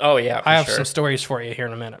fully. Oh, yeah, I have some stories for you here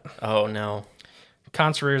in a minute. Oh, no.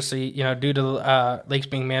 Controversy, due to lakes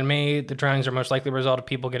being man-made, the drownings are most likely a result of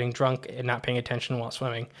people getting drunk and not paying attention while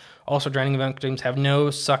swimming. Also, drowning victims have no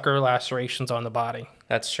sucker lacerations on the body.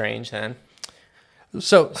 That's strange, then.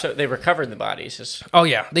 So they recovered the bodies. Oh,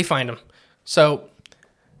 yeah, they find them. So,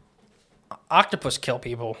 octopus kill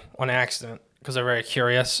people on accident because they're very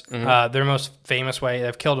curious. Mm-hmm. Their most famous way,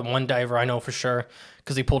 they've killed one diver, I know for sure,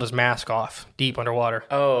 because he pulled his mask off deep underwater.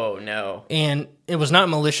 Oh, no. And it was not a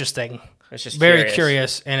malicious thing. It's just very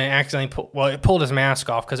curious, and it accidentally it pulled his mask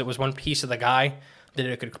off because it was one piece of the guy that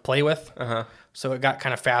it could play with. Uh-huh. So it got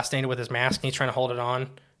kind of fascinated with his mask, and he's trying to hold it on,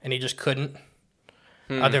 and he just couldn't.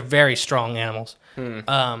 They're very strong animals.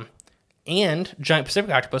 And giant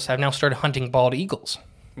Pacific octopus have now started hunting bald eagles.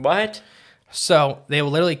 What? So they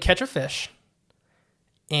will literally catch a fish,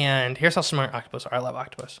 and here's how smart octopus are. I love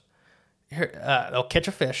octopus. They'll catch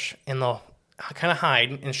a fish, and they'll kind of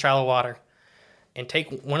hide in shallow water, and take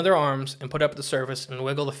one of their arms and put it up at the surface and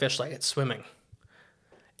wiggle the fish like it's swimming.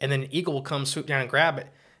 And then an eagle will come, swoop down and grab it,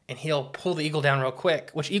 and he'll pull the eagle down real quick,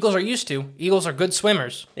 which eagles are used to. Eagles are good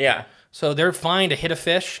swimmers. Yeah. So they're fine to hit a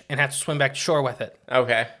fish and have to swim back to shore with it.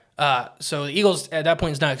 Okay. So the eagle's at that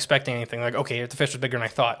point is not expecting anything. Like, okay, the fish was bigger than I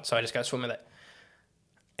thought, so I just got to swim with it.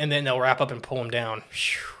 And then they'll wrap up and pull him down.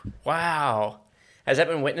 Wow. Has that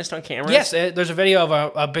been witnessed on camera? Yes, there's a video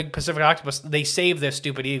of a big Pacific octopus. They saved this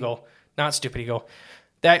stupid eagle. Not stupid eagle.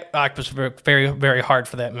 That octopus was very, very hard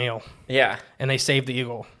for that meal. Yeah. And they saved the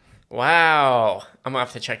eagle. Wow. I'm going to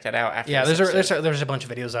have to check that out after this there's a bunch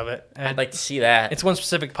of videos of it. I'd like to see that. It's one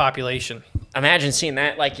specific population. Imagine seeing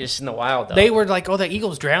that like just in the wild, though. They were like, oh, that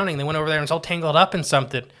eagle's drowning. They went over there and it's all tangled up in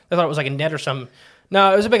something. They thought it was like a net or something.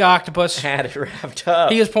 No, it was a big octopus. Had it wrapped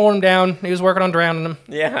up. He was pulling him down. He was working on drowning him.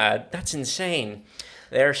 Yeah, that's insane.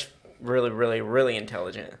 They're really, really, really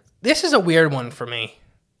intelligent. This is a weird one for me.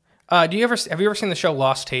 Have you ever seen the show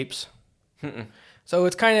Lost Tapes? Mm-mm. So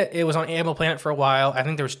it was on Animal Planet for a while. I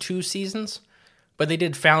think there was 2 seasons, but they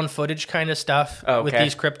did found footage kind of stuff with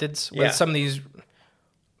these cryptids, with some of these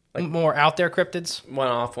more out there cryptids.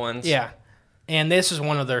 One-off ones. Yeah. And this is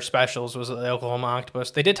one of their specials, was the Oklahoma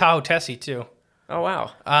octopus. They did Tahoe Tessie, too. Oh,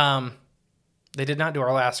 wow. They did not do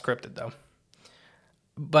our last cryptid, though.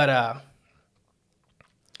 But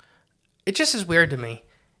it just is weird to me,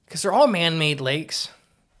 because they're all man-made lakes,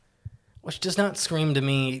 which does not scream to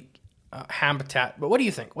me habitat. But what do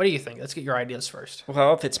you think? Let's get your ideas first.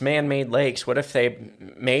 Well, if it's man-made lakes, what if they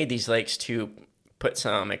made these lakes to put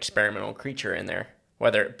some experimental creature in there?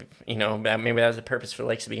 Whether, maybe that was the purpose for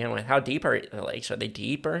lakes to begin with. How deep are the lakes? Are they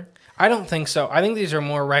deeper? I don't think so. I think these are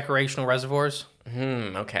more recreational reservoirs.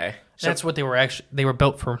 Okay. So, that's what they were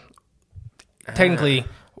built for. Technically,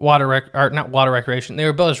 not water recreation. They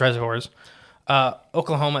were built as reservoirs.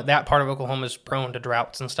 Oklahoma, that part of Oklahoma is prone to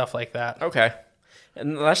droughts and stuff like that. Okay.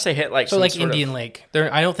 Unless they hit Indian Lake.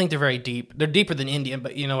 I don't think they're very deep. They're deeper than Indian,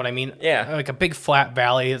 but you know what I mean? Yeah. Like a big flat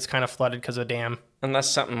valley that's kind of flooded because of a dam. Unless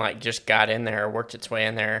something like just got in there or worked its way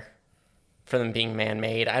in there for them being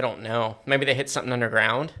man-made. I don't know. Maybe they hit something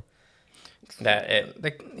underground.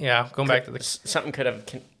 Going back to something could have.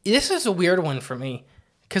 This is a weird one for me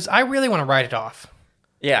because I really want to write it off.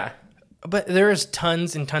 Yeah. But there's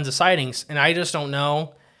tons and tons of sightings, and I just don't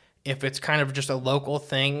know if it's kind of just a local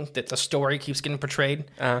thing that the story keeps getting portrayed.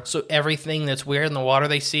 So everything that's weird in the water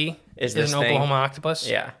they see is an Oklahoma octopus.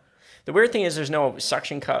 Yeah. The weird thing is there's no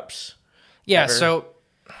suction cups. Yeah, so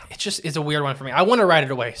it's a weird one for me. I want to write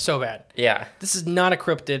it away so bad. Yeah. This is not a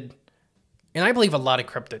cryptid, and I believe a lot of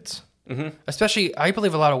cryptids. Mm-hmm. Especially, I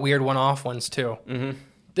believe a lot of weird one-off ones, too. Mm-hmm.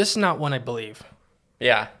 This is not one I believe.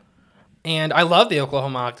 Yeah. And I love the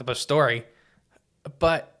Oklahoma octopus story,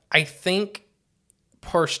 but I think,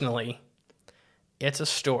 personally, it's a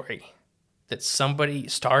story that somebody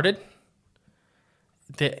started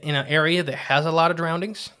that in an area that has a lot of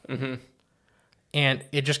drownings, and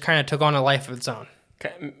it just kind of took on a life of its own.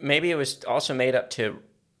 Maybe it was also made up to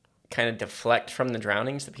kind of deflect from the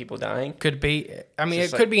drownings, the people dying. Could be. I mean,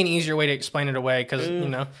 it could be an easier way to explain it away because,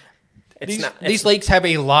 these lakes have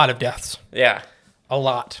a lot of deaths. Yeah. A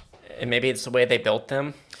lot. And maybe it's the way they built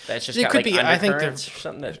them. That's just it got could be. I think or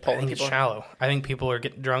something that's pulling people. It's shallow. I think people are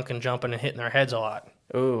getting drunk and jumping and hitting their heads a lot.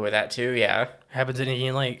 Ooh, that too. Yeah, happens in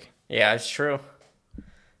Indian Lake. Yeah, it's true.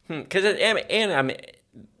 Because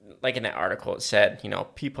like in that article, it said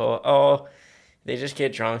people they just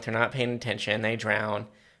get drunk, they're not paying attention, they drown.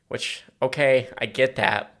 Which I get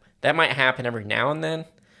that. That might happen every now and then,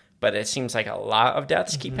 but it seems like a lot of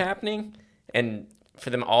deaths keep happening, and for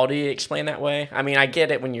them all to explain that way. I mean, I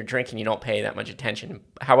get it when you're drinking, you don't pay that much attention.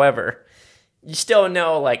 However, you still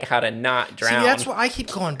know like how to not drown. See, that's why I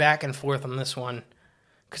keep going back and forth on this one,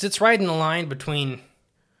 because it's right in the line between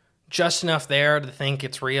just enough there to think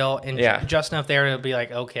it's real and just enough there to be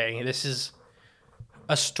like, okay, this is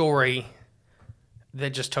a story that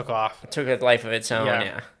just took off. It took a life of its own.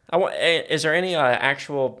 Yeah. Is there any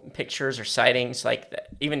actual pictures or sightings, like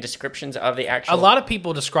even descriptions of the actual? A lot of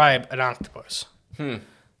people describe an octopus.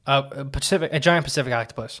 A giant Pacific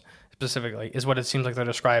octopus specifically is what it seems like they're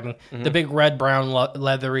describing. Mm-hmm. The big red, brown,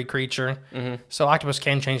 leathery creature. Mm-hmm. So octopus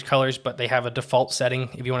can change colors, but they have a default setting,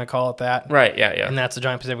 if you want to call it that. Right. Yeah. Yeah. And that's the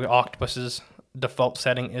giant Pacific octopus's default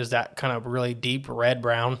setting is that kind of really deep red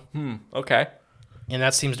brown. Okay. And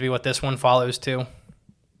that seems to be what this one follows too.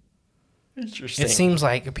 Interesting. It seems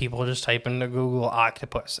like people just type into Google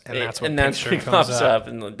octopus, and that's what pops up,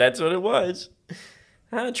 and that's what it was.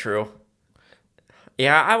 True.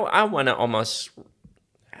 Yeah, I want to almost.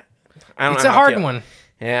 It's a hard one.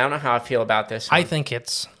 Yeah, I don't know how I feel about this one. I think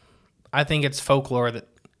it's folklore that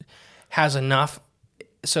has enough.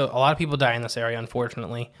 So a lot of people die in this area,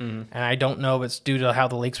 unfortunately, and I don't know if it's due to how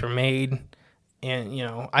the lakes were made.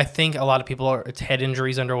 And I think a lot of people it's head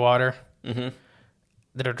injuries underwater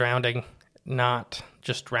that are drowning. not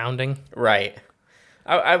just drowning. Right.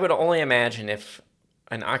 I would only imagine if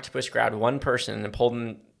an octopus grabbed one person and pulled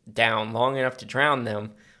them down long enough to drown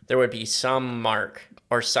them, there would be some mark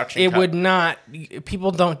or suction It cup. would not.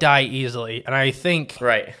 People don't die easily, and I think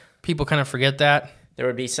Right. people kind of forget that. There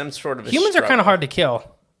would be some sort of Humans are kind of hard to kill.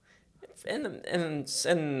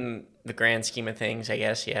 in the grand scheme of things, I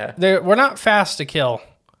guess. Yeah. We're not fast to kill.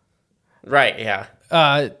 Right. Yeah.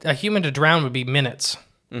 A human to drown would be minutes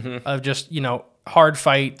of just, hard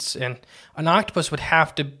fights, and an octopus would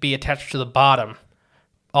have to be attached to the bottom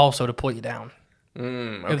also to pull you down.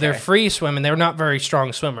 Okay. If they're free swimming, they're not very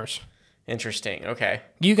strong swimmers. Interesting. Okay.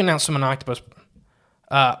 You can outswim an octopus,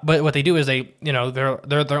 but what they do is they're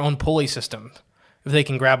their own pulley system. If they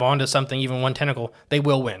can grab onto something, even one tentacle, they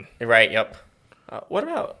will win. Right. Yep. What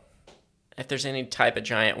about if there's any type of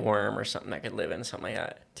giant worm or something that could live in something like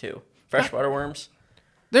that too? Freshwater worms.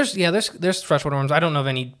 There's freshwater worms. I don't know of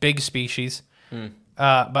any big species, but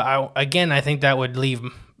I think that would leave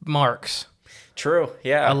marks. True.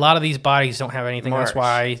 Yeah. A lot of these bodies don't have anything. Marks. That's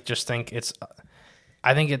why I just think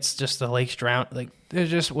I think it's just the lake's drown. Like, there's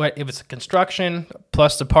just if it's the construction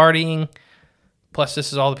plus the partying, plus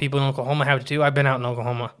this is all the people in Oklahoma have to do. I've been out in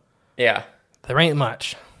Oklahoma. Yeah. There ain't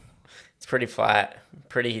much. It's pretty flat.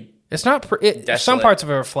 Pretty. It's not. Some Desolate. parts of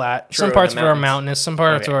it are flat. True, Some parts the of it are mountains. mountainous. Some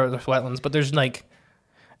parts Okay. are the wetlands. But there's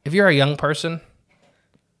if you're a young person,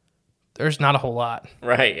 there's not a whole lot.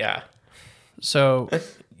 Right. Yeah. So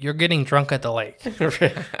you're getting drunk at the lake.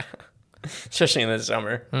 Especially in the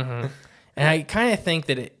summer. And I kind of think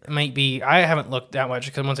that it might be, I haven't looked that much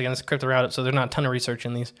because once again, it's Cryptid Roundup, so there's not a ton of research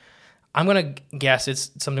in these. I'm going to guess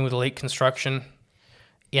it's something with lake construction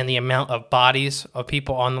and the amount of bodies of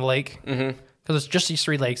people on the lake. Because it's just these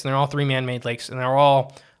 3 lakes, and they're all 3 man-made lakes, and they're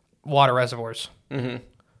all water reservoirs.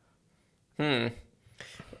 Yeah.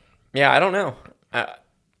 I don't know. I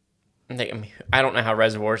don't know how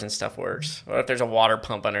reservoirs and stuff works. What if there's a water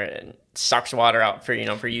pump under it and sucks water out for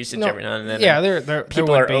usage every now and then? Yeah, and there people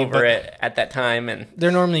would are be, over but it at that time, and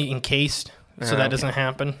they're normally encased, so that doesn't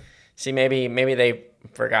happen. see, maybe they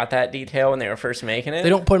forgot that detail when they were first making it. They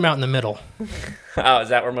don't put them out in the middle. Oh, is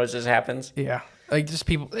that where most of this happens? Yeah. Like, just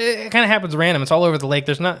people, it kind of happens random. It's all over the lake.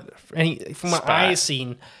 There's not any, from what Spot. I've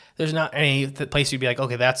seen, there's not any place you'd be like,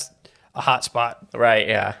 okay, that's a hot spot. Right.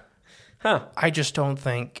 Yeah. Huh. I just don't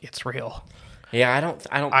think it's real. Yeah. I don't.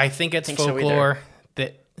 I think it's think so either. folklore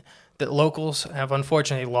that locals have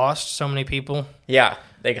unfortunately lost so many people. Yeah.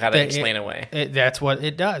 They gotta that explain away. That's what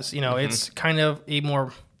it does. It's kind of a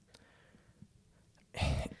more.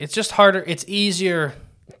 It's just harder. It's easier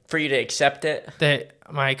For you to accept it. that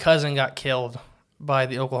my cousin got killed by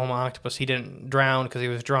the Oklahoma octopus. He didn't drown because he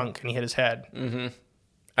was drunk and he hit his head.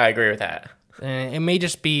 I agree with that. And it may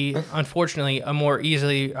just be, unfortunately, a more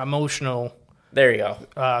easily emotional There you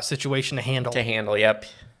go. situation to handle. To handle. Yep.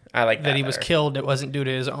 I like that. That he was better. killed. It wasn't due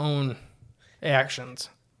to his own actions.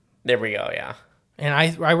 There we go. Yeah. And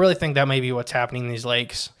I really think that may be what's happening in these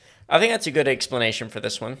lakes. I think that's a good explanation for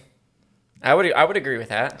this one. I would agree with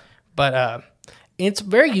that. But it's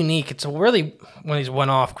very unique. It's really one of these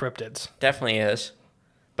one-off cryptids. Definitely is.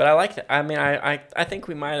 But I like that. I mean, I think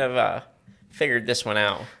we might have figured this one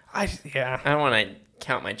out. I don't want to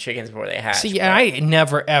count my chickens before they hatch. See, and I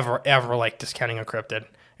never, ever, ever like discounting a cryptid.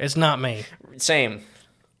 It's not me. Same.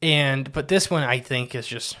 But this one, I think, is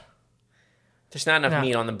just... There's not enough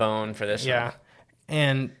meat on the bone for this Yeah. one.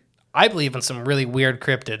 And I believe in some really weird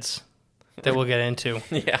cryptids that we'll get into.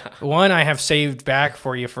 Yeah. One I have saved back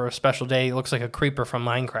for you for a special day. It looks like a creeper from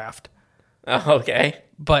Minecraft. Oh, okay.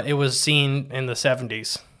 But it was seen in the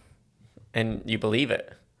 70s. And you believe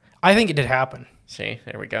it. I think it did happen. See,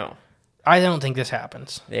 there we go. I don't think this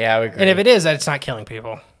happens. Yeah, I would agree. And if it is, that it's not killing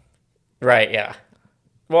people. Right, yeah.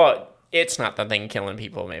 Well, it's not the thing killing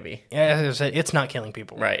people, maybe. Yeah, as I said, it's not killing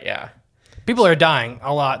people. Right, yeah. People are dying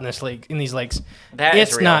a lot in this lake, in these lakes. That is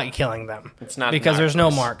it's real. not killing them. It's not because there's no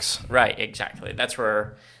innocuous. marks. Right, exactly. That's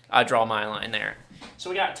where I draw my line there. So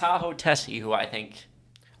we got Tahoe Tessie, who I think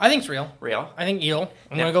I think it's real. real. I think eel.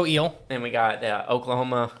 I'm Yeah. gonna go eel. Then we got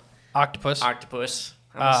Oklahoma Octopus. octopus.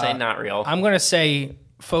 I'm gonna say not real. I'm gonna say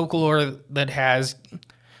folklore that has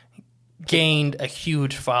gained a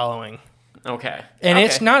huge following, Okay. and okay.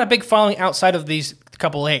 it's not a big following outside of these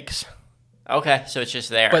couple lakes. Okay, so it's just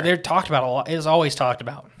there. But they're talked about a lot. It's always talked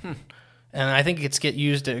about, and I think it's get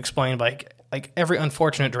used to explain like every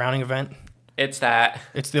unfortunate drowning event. It's that.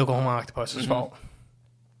 It's the Oklahoma octopus's fault.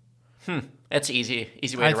 It's easy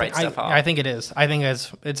way to write stuff off. I think it is. I think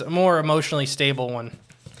it's a more emotionally stable one.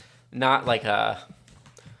 Not like a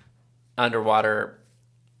underwater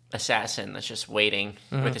assassin that's just waiting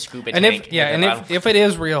with a scuba And tank. if it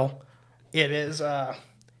is real, it is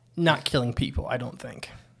not killing people, I don't think.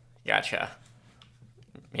 Gotcha.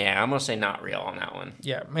 Yeah, I'm going to say not real on that one.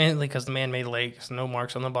 Yeah, mainly because the man-made lakes, no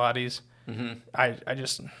marks on the bodies. Mm-hmm. I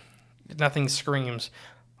just, nothing screams.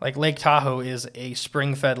 Like Lake Tahoe is a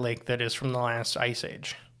spring-fed lake that is from the last ice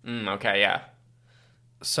age. Okay, yeah.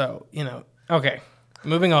 So, okay,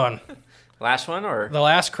 moving on. Last one, or? The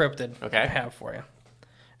last cryptid I have for you.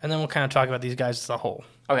 And then we'll kind of talk about these guys as a whole.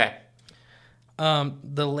 Okay.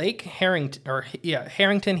 The Lake Harrington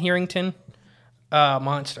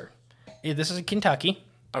monster. This is in Kentucky.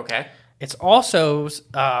 Okay. It's also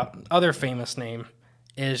other famous name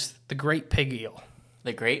is the Great Pig Eel.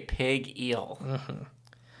 The Great Pig Eel. Mm-hmm.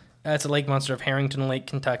 That's a lake monster of Harrington Lake,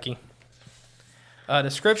 Kentucky.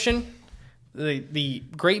 Description: the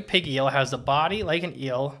Great Pig Eel has the body like an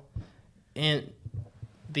eel, and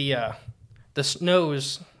the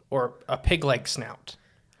nose or a pig-like snout.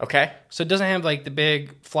 Okay. So it doesn't have like the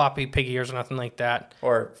big floppy pig ears or nothing like that.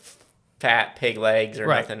 Or fat pig legs or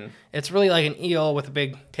nothing. It's really like an eel with a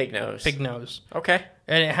big pig nose. Okay.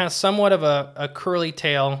 And it has somewhat of a curly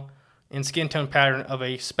tail and skin tone pattern of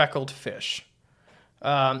a speckled fish.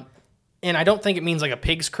 And I don't think it means like a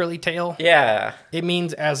pig's curly tail. Yeah. It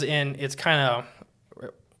means as in it's kind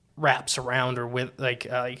of wraps around or with like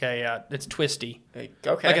it's twisty.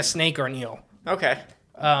 Okay. Like a snake or an eel. Okay.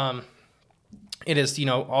 It is,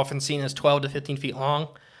 often seen as 12 to 15 feet long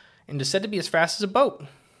and is said to be as fast as a boat.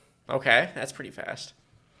 Okay, that's pretty fast.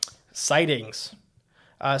 Sightings.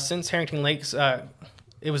 Since Harrington Lakes,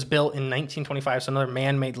 it was built in 1925, so another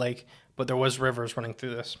man-made lake, but there was rivers running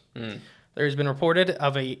through this. There's been reported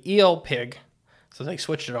of a eel pig, so they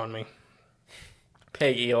switched it on me.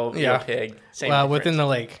 Pig, eel, pig. Same within the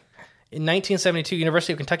lake. In 1972,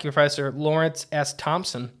 University of Kentucky professor Lawrence S.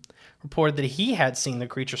 Thompson reported that he had seen the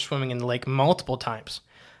creature swimming in the lake multiple times.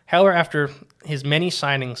 However, after his many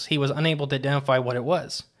sightings, he was unable to identify what it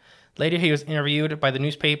was. Later, he was interviewed by the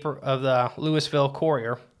newspaper of the Louisville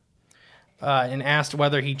Courier and asked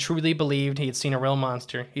whether he truly believed he had seen a real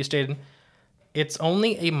monster. He stated, "It's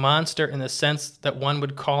only a monster in the sense that one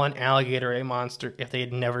would call an alligator a monster if they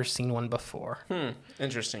had never seen one before."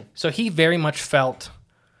 Interesting. So he very much felt,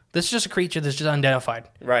 this is just a creature that's just unidentified.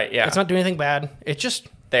 Right, yeah. It's not doing anything bad. It's just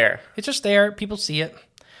there. It's just there. People see it.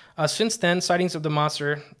 Since then, sightings of the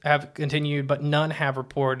monster have continued, but none have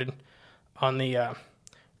reported on the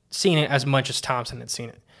seen it as much as Thompson had seen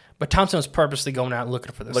it. But Thompson was purposely going out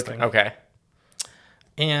looking for this thing. Okay.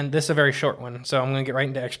 And this is a very short one, so I'm going to get right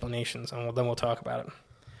into explanations, and then we'll talk about it.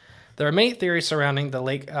 There are many theories surrounding the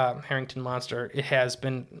Lake Harrington monster. It has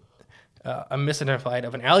been misidentified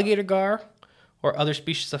of an alligator gar or other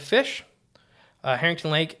species of fish.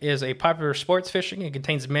 Harrington Lake is a popular sports fishing. It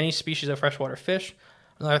contains many species of freshwater fish.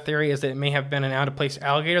 Another theory is that it may have been an out-of-place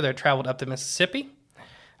alligator that traveled up the Mississippi,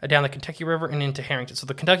 down the Kentucky River, and into Harrington. So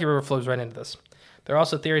the Kentucky River flows right into this. There are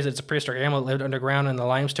also theories that it's a prehistoric animal that lived underground in the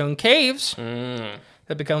limestone caves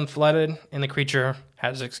that become flooded, and the creature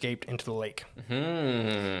has escaped into the lake.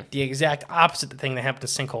 The exact opposite thing that happened to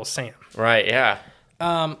Sinkhole Sam. Right, yeah.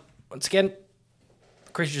 Once again,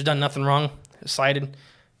 the creature's done nothing wrong. It's sighted.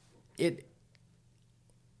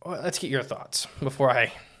 Let's get your thoughts before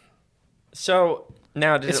I... So...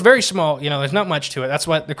 Now, it's very small. There's not much to it. That's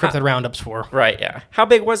what the Cryptid Roundup's for. Right, yeah. How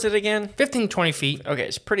big was it again? 15 to 20 feet. Okay,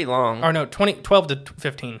 it's pretty long. Or no, 12 to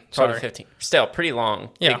 15. 12 to 15. Still, pretty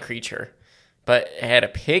long, big creature. But it had a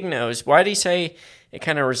pig nose. Why did he say it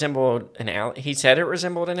kind of resembled an alligator? He said it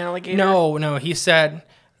resembled an alligator? No. He said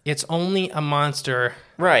it's only a monster.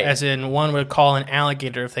 Right. As in one would call an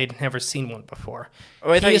alligator if they'd never seen one before.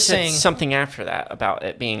 Oh, I thought you said something after that about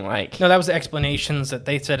it being like... No, that was the explanations that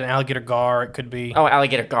they said an alligator gar, it could be. Oh,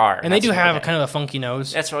 alligator gar. And they do have a kind of a funky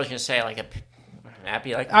nose. That's what I was going to say, like that'd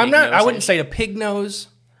be like a pig nose. I wouldn't say a pig nose.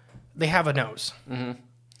 They have a nose. Mm-hmm.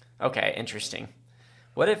 Okay, interesting.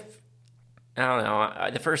 What if... I don't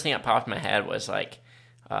know. The first thing that popped in my head was like...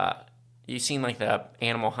 you've seen like the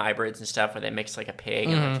animal hybrids and stuff where they mix like a pig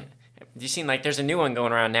and like... You seen like there's a new one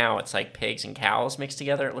going around now. It's like pigs and cows mixed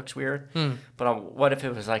together. It looks weird. But what if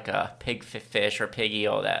it was like a pig fish or pig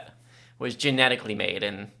eel that was genetically made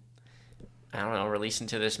and I don't know, released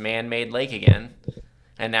into this man-made lake again?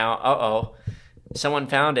 And now, someone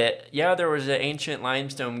found it. Yeah, there was an ancient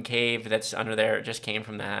limestone cave that's under there. It just came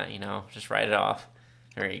from that. Just write it off.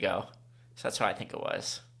 There you go. So that's what I think it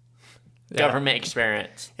was. Yeah. Government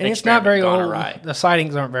experiment. And it's not very old. Awry. The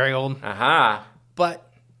sightings aren't very old. Aha. But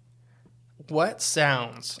what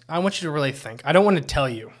sounds? I want you to really think. I don't want to tell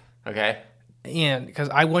you. Okay. And because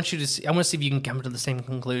I want you to see, I want to see if you can come to the same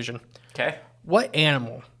conclusion. Okay. What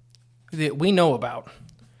animal that we know about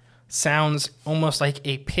sounds almost like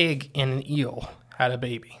a pig and an eel had a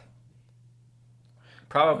baby?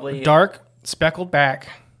 Probably Dark, speckled back.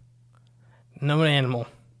 No animal.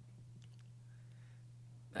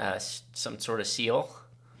 some sort of seal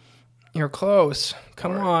You're close.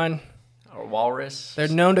 Come on. or walrus. They're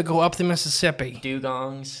known to go up the Mississippi.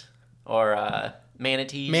 Dugongs or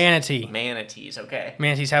manatees. Manatee. Manatees. Okay.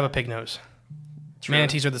 Manatees have a pig nose. True.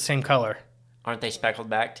 Manatees are the same color. Aren't they speckled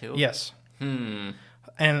back too? Yes. Hmm.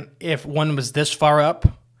 And if one was this far up,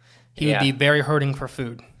 he would Yeah. be very hurting for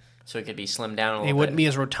food. So it could be slimmed down a little He bit. wouldn't be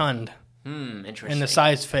as rotund, Interesting. and the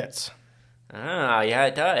size fits. Ah, yeah,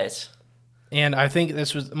 it does. And I think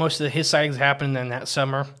this was most of his sightings happened in that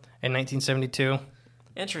summer in 1972.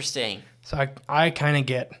 Interesting. So I kind of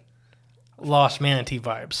get lost manatee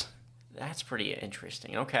vibes. That's pretty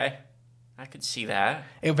interesting. Okay. I could see that.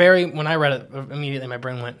 When I read it, immediately my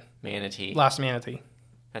brain went Manatee. lost manatee.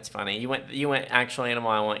 That's funny. You went actual animal,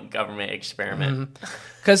 I went government experiment.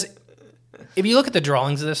 Because if you look at the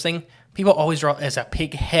drawings of this thing, people always draw it as a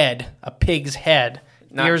pig's head,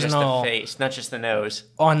 Not ears just and the all, face, not just the nose.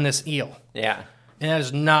 on this eel. Yeah. And that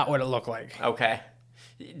is not what it looked like. Okay.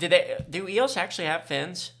 Do eels actually have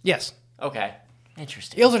fins? Yes. Okay.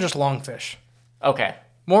 Interesting. Eels are just long fish. Okay.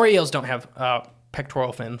 More eels don't have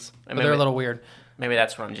pectoral fins, but they're a little weird. Maybe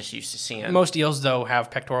that's what I'm just used to seeing. Most eels, though,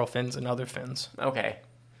 have pectoral fins and other fins. Okay.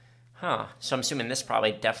 Huh. So I'm assuming this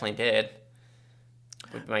probably definitely did.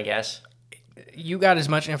 Would be my guess. You got as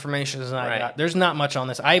much information as I Right. got. There's not much on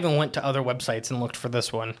this. I even went to other websites and looked for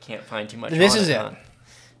this one. Can't find too much. This on is it. huh?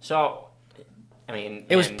 So, I mean,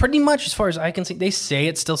 It was pretty much, as far as I can see, they say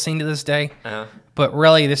it's still seen to this day, Uh, but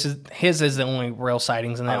really, his is the only real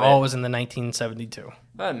sightings, and that Of all it. was in the 1972.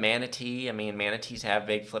 manatee. I mean, manatees have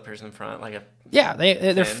big flippers in front, like a. Yeah,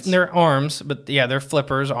 they're Fins. they're arms, but yeah, they're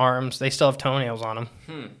flippers, arms. They still have toenails on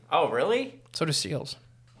them. Oh, really? So do seals.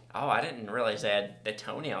 Oh, I didn't realize they had the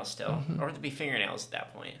toenails still, Mm-hmm. or would it be fingernails at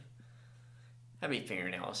that point? That'd be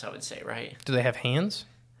fingernails, I would say, right? Do they have hands?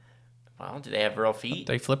 Well, do they have real feet?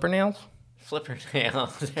 Do they flipper nails? Flipper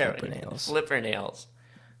nails. There we go. nails. Flipper nails.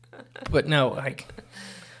 But no, like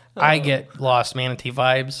I get lost manatee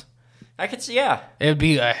vibes. I could see, yeah. It would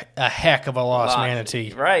be a heck of a lost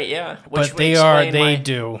manatee. Right, yeah. Which But would they explain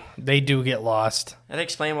why- they do get lost. That'd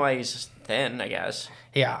explain why he's thin, I guess.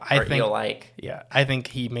 Yeah, Or eel-like. I think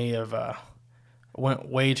he may have went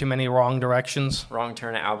way too many wrong directions. Wrong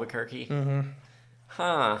turn at Albuquerque. Mm-hmm.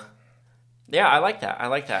 Huh. Yeah, I like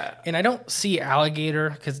that. And I don't see alligator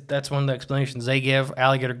because that's one of the explanations they give.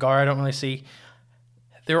 Alligator gar, I don't really see.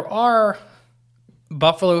 There are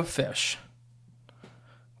buffalo fish,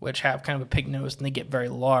 which have kind of a pig nose, and they get very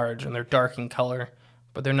large, and they're dark in color,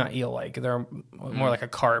 but they're not eel-like. They're more like a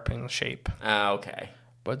carp in shape. Okay.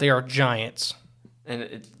 But they are giants. And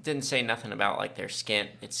it didn't say nothing about, like, their skin,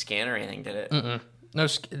 its skin or anything, did it? No,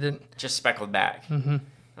 Just speckled back. Mm-hmm.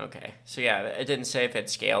 Okay. So, yeah, it didn't say if it had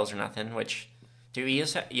scales or nothing, which... Do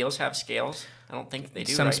eels have scales? I don't think they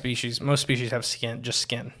do, some right? species, most species have skin, just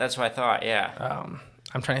skin. That's what I thought, yeah.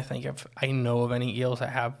 I'm trying to think if I know of any eels that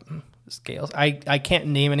have scales. I can't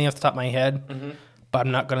name any off the top of my head, but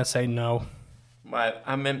I'm not going to say no. But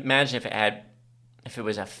I imagine if it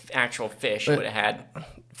was an actual fish, it would have had...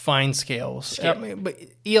 Fine scales. I mean, but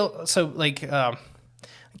eel, so like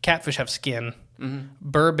catfish have skin.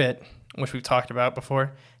 Burbot, which we've talked about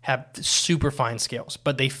before, have super fine scales,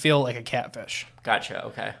 but they feel like a catfish. Gotcha,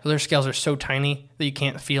 okay. So their scales are so tiny that you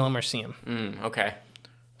can't feel them or see them. Okay.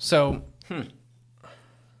 So,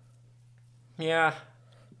 Yeah,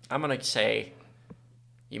 I'm going to say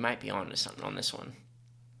you might be onto something on this one.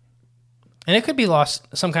 and it could be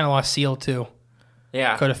some kind of lost seal too.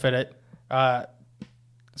 Yeah. Could have fit it.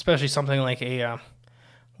 Especially something like I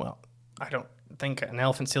don't think an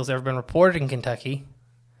elephant seal's ever been reported in Kentucky.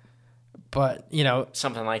 But,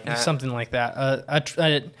 Something like that. something like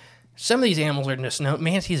that. Some of these animals are just known,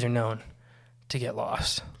 manatees are known to get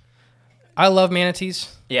lost. I love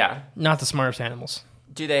manatees, Yeah. not the smartest animals.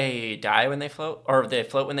 Do they die when they float? Or they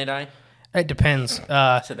float when they die? It depends.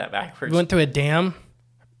 I said that backwards. We went through a dam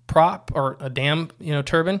prop or a dam,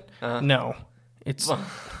 turbine. No. It's...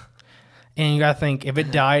 And you got to think, if it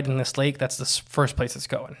died in this lake, that's the first place it's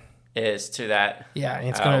going. Is to that. Yeah, and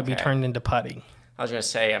it's going to be okay. turned into putty. I was going to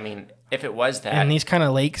say, I mean, if it was that. And these kind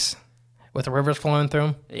of lakes with the rivers flowing through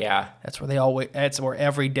them, Yeah. that's where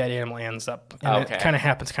every dead animal ends up. And Okay. it kind of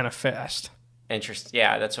happens kind of fast. Interesting.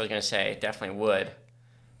 Yeah, that's what I was going to say. It definitely would.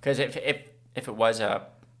 Because if it was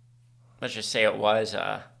let's just say it was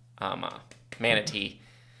a manatee,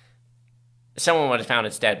 someone would have found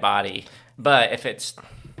its dead body. But if it's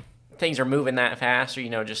things are moving that fast,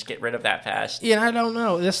 or just get rid of that fast. Yeah, I don't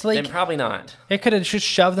know. This lake, Then probably not. it could have just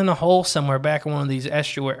shoved in a hole somewhere back in one of these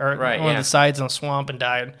estuary or one of the sides in a swamp and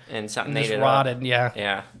died. And something just ate it rotted. up.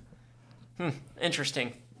 Yeah. Yeah.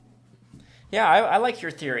 Interesting. Yeah, I like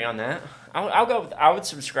your theory on that. I'll go. I would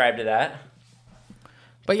subscribe to that.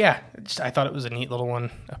 But yeah, I thought it was a neat little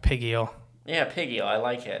one, a pig eel. Yeah, pig eel. I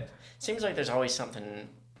like it. Seems like there's always something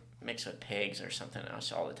mixed with pigs or something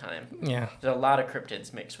else all the time. Yeah. There's a lot of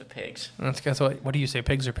cryptids mixed with pigs. That's what do you say?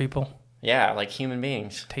 Pigs are people? Yeah, like human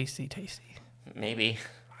beings. Tasty. Maybe.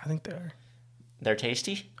 I think they are. They're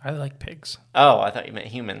tasty? I like pigs. Oh, I thought you meant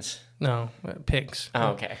humans. No, pigs. Oh,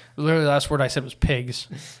 okay. Literally, the last word I said was pigs.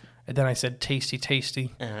 And then I said tasty.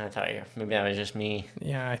 I thought maybe that was just me.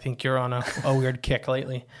 Yeah, I think you're on a weird kick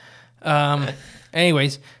lately.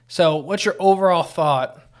 Anyways, so what's your overall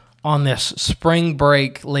thought on this spring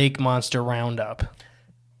break lake monster roundup?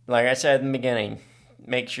 Like I said in the beginning,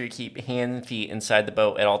 make sure you keep hands and feet inside the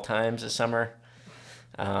boat at all times this summer.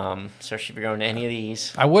 Especially if you're going to any of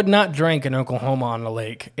these. I would not drink in Oklahoma on the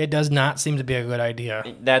lake. It does not seem to be a good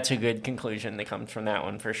idea. That's a good conclusion that comes from that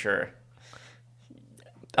one for sure.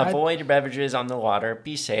 Avoid your beverages on the water.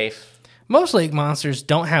 Be safe. Most lake monsters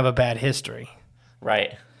don't have a bad history.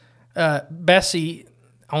 Right. Bessie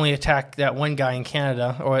only attacked that one guy in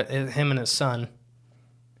Canada, or him and his son.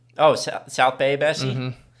 Oh, South Bay Bessie?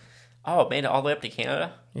 Mm-hmm. Oh, made it all the way up to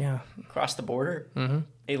Canada? Yeah. Across the border? Mm-hmm.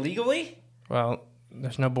 Illegally? Well,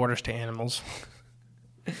 there's no borders to animals.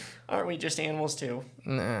 Aren't we just animals too?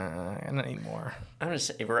 Nah, not anymore. I'm going to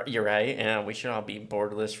say, you're right. Yeah, we should all be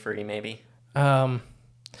borderless free, maybe.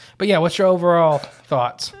 But yeah, what's your overall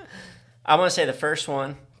thoughts? I'm going to say the first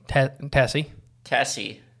one. Tessie.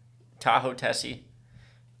 Tahoe Tessie.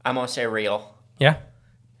 I'm going to say real. Yeah?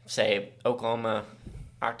 Say Oklahoma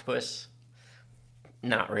octopus.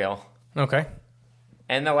 Not real. Okay.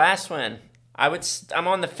 And the last one. I'm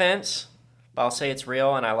on the fence, but I'll say it's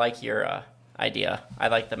real, and I like your idea. I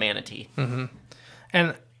like the manatee. Mm-hmm.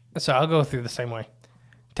 And so I'll go through the same way.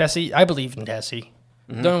 Tessie, I believe in Tessie.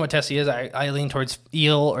 Mm-hmm. Don't know what Tessie is. I lean towards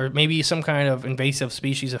eel or maybe some kind of invasive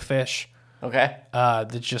species of fish. Okay.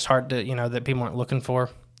 That's just hard to, that people aren't looking for.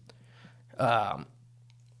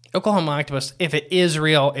 Oklahoma octopus, if it is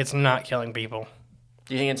real, it's not killing people.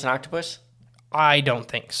 Do you think it's an octopus? I don't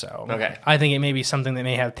think so. Okay. I think it may be something that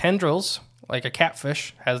may have tendrils, like a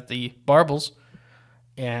catfish has the barbels,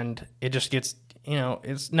 and it just gets,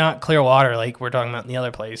 it's not clear water like we're talking about in the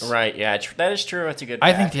other place. Right, yeah, that is true. That's a good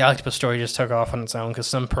I think the octopus story just took off on its own because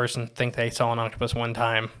some person think they saw an octopus one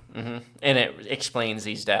time. Mm-hmm. And it explains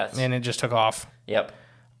these deaths. And it just took off. Yep.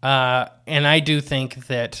 And I do think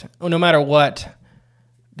that no matter what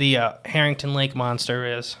the Harrington Lake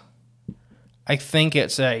monster is, I think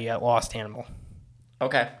it's a lost animal.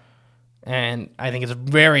 Okay. And I think it's a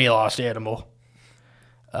very lost animal.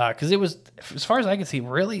 Because it was, as far as I could see,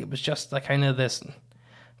 really, it was just like kind of this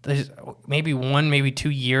maybe 1, maybe 2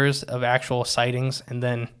 years of actual sightings. And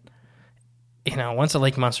then, once the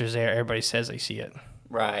lake monster's there, everybody says they see it.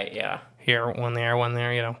 Right, yeah. Here, one there,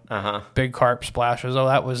 Uh-huh. Big carp splashes. Oh,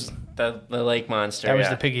 that was... The lake monster, That was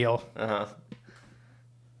the pig eel. Uh-huh.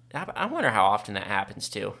 I wonder how often that happens,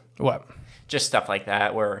 too. What? Just stuff like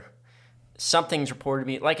that, where something's reported to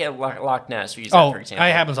be... Like at Loch Ness, we use that, for example.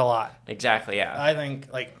 It happens a lot. Exactly, yeah. I think,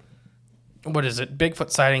 what is it?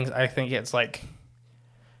 Bigfoot sightings, I think it's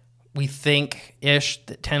we think-ish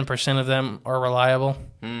that 10% of them are reliable.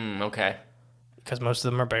 Okay. Because most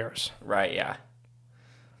of them are bears. Right, yeah.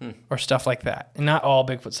 Or stuff like that. And not all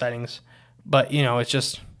Bigfoot sightings, but, it's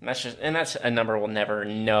just... That's a number we'll never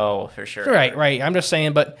know for sure. Right. I'm just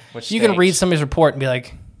saying, but Which you stinks. can read somebody's report and be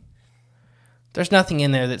like, there's nothing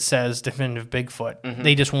in there that says definitive Bigfoot. Mm-hmm.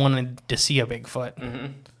 They just wanted to see a Bigfoot. Mm-hmm.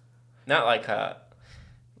 Not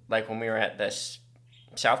like when we were at this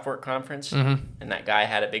Southport conference, and that guy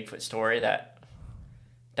had a Bigfoot story that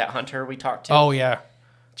hunter we talked to. Oh, yeah.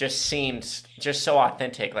 Just seemed just so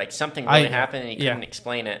authentic. Like something really happened and he couldn't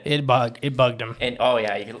explain it. It bugged him. And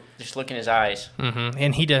you could just look in his eyes. Mm-hmm.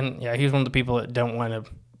 And he didn't. Yeah, he was one of the people that don't want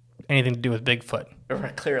anything to do with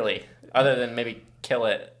Bigfoot. Clearly, other than maybe kill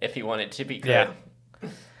it if he wanted to be good.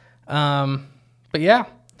 Yeah. But yeah,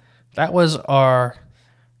 that was our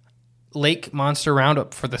Lake Monster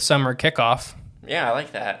Roundup for the summer kickoff. Yeah, I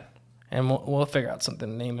like that. And we'll figure out something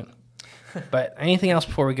to name it. But anything else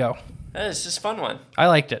before we go? It's just a fun one. I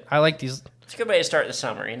liked it. I like these. It's a good way to start the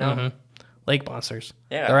summer, Mm-hmm. Lake monsters.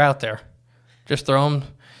 Yeah. They're out there. Just throw them.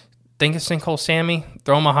 Think of Sinkhole Sammy,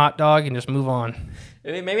 throw them a hot dog, and just move on.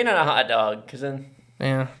 Maybe not a hot dog, because then...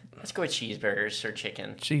 Yeah. Let's go with cheeseburgers or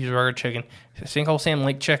chicken. Cheeseburger, chicken. Sinkhole Sam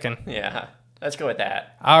Lake chicken. Yeah. Let's go with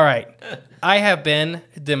that. All right. I have been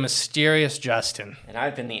the mysterious Justin. And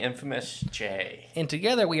I've been the infamous Jay. And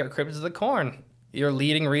together we are Cryptids of the Corn, your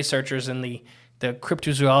leading researchers in the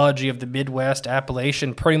cryptozoology of the Midwest,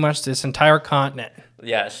 Appalachian, pretty much this entire continent.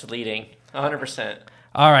 Yes, leading. 100%.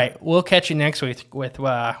 All right, we'll catch you next week with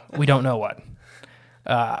we don't know what.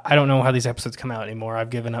 I don't know how these episodes come out anymore. I've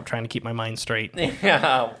given up trying to keep my mind straight.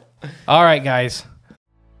 Yeah. All right, guys.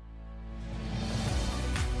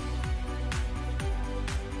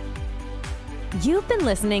 You've been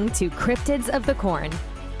listening to Cryptids of the Corn.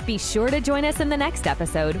 Be sure to join us in the next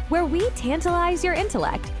episode where we tantalize your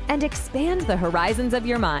intellect and expand the horizons of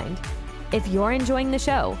your mind. If you're enjoying the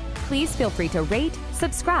show, please feel free to rate,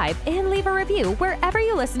 subscribe, and leave a review wherever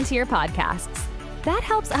you listen to your podcasts. That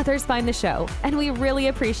helps others find the show, and we really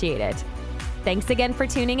appreciate it. Thanks again for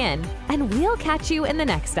tuning in, and we'll catch you in the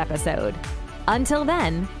next episode. Until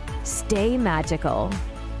then, stay magical.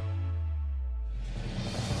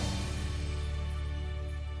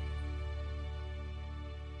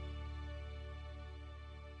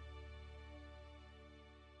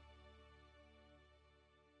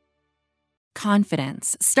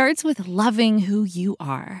 Confidence starts with loving who you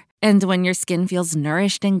are. And when your skin feels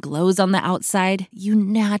nourished and glows on the outside, you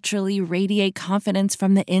naturally radiate confidence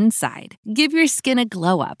from the inside. Give your skin a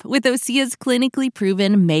glow up with Osea's clinically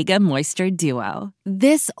proven Mega Moisture Duo.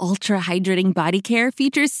 This ultra-hydrating body care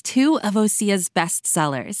features 2 of Osea's best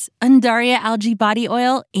sellers, Undaria Algae Body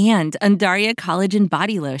Oil and Undaria Collagen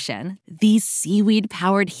Body Lotion. These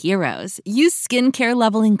seaweed-powered heroes use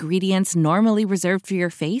skincare-level ingredients normally reserved for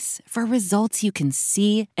your face for results you can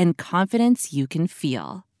see and confidence you can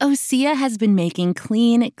feel. Osea has been making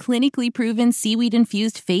clean, clinically proven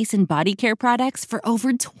seaweed-infused face and body care products for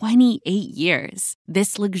over 28 years.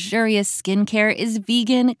 This luxurious skincare is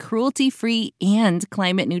vegan, cruelty-free, and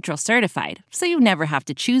climate-neutral certified, so you never have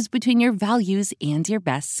to choose between your values and your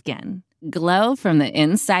best skin. Glow from the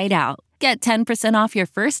inside out. Get 10% off your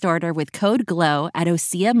first order with code GLOW at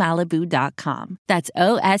OseaMalibu.com. That's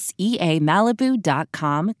OSEA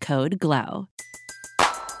Malibu.com, code GLOW.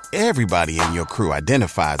 Everybody in your crew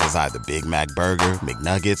identifies as either Big Mac Burger,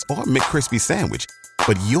 McNuggets, or McCrispy Sandwich.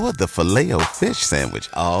 But you're the Filet-O-Fish Sandwich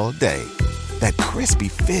all day. That crispy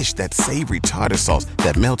fish, that savory tartar sauce,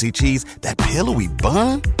 that melty cheese, that pillowy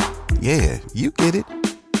bun. Yeah, you get it.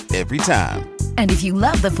 Every time. And if you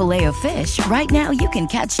love the Filet-O-Fish, right now you can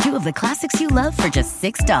catch 2 of the classics you love for just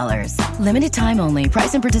 $6. Limited time only.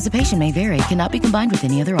 Price and participation may vary. Cannot be combined with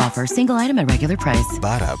any other offer. Single item at regular price.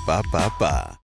 Ba-da-ba-ba-ba.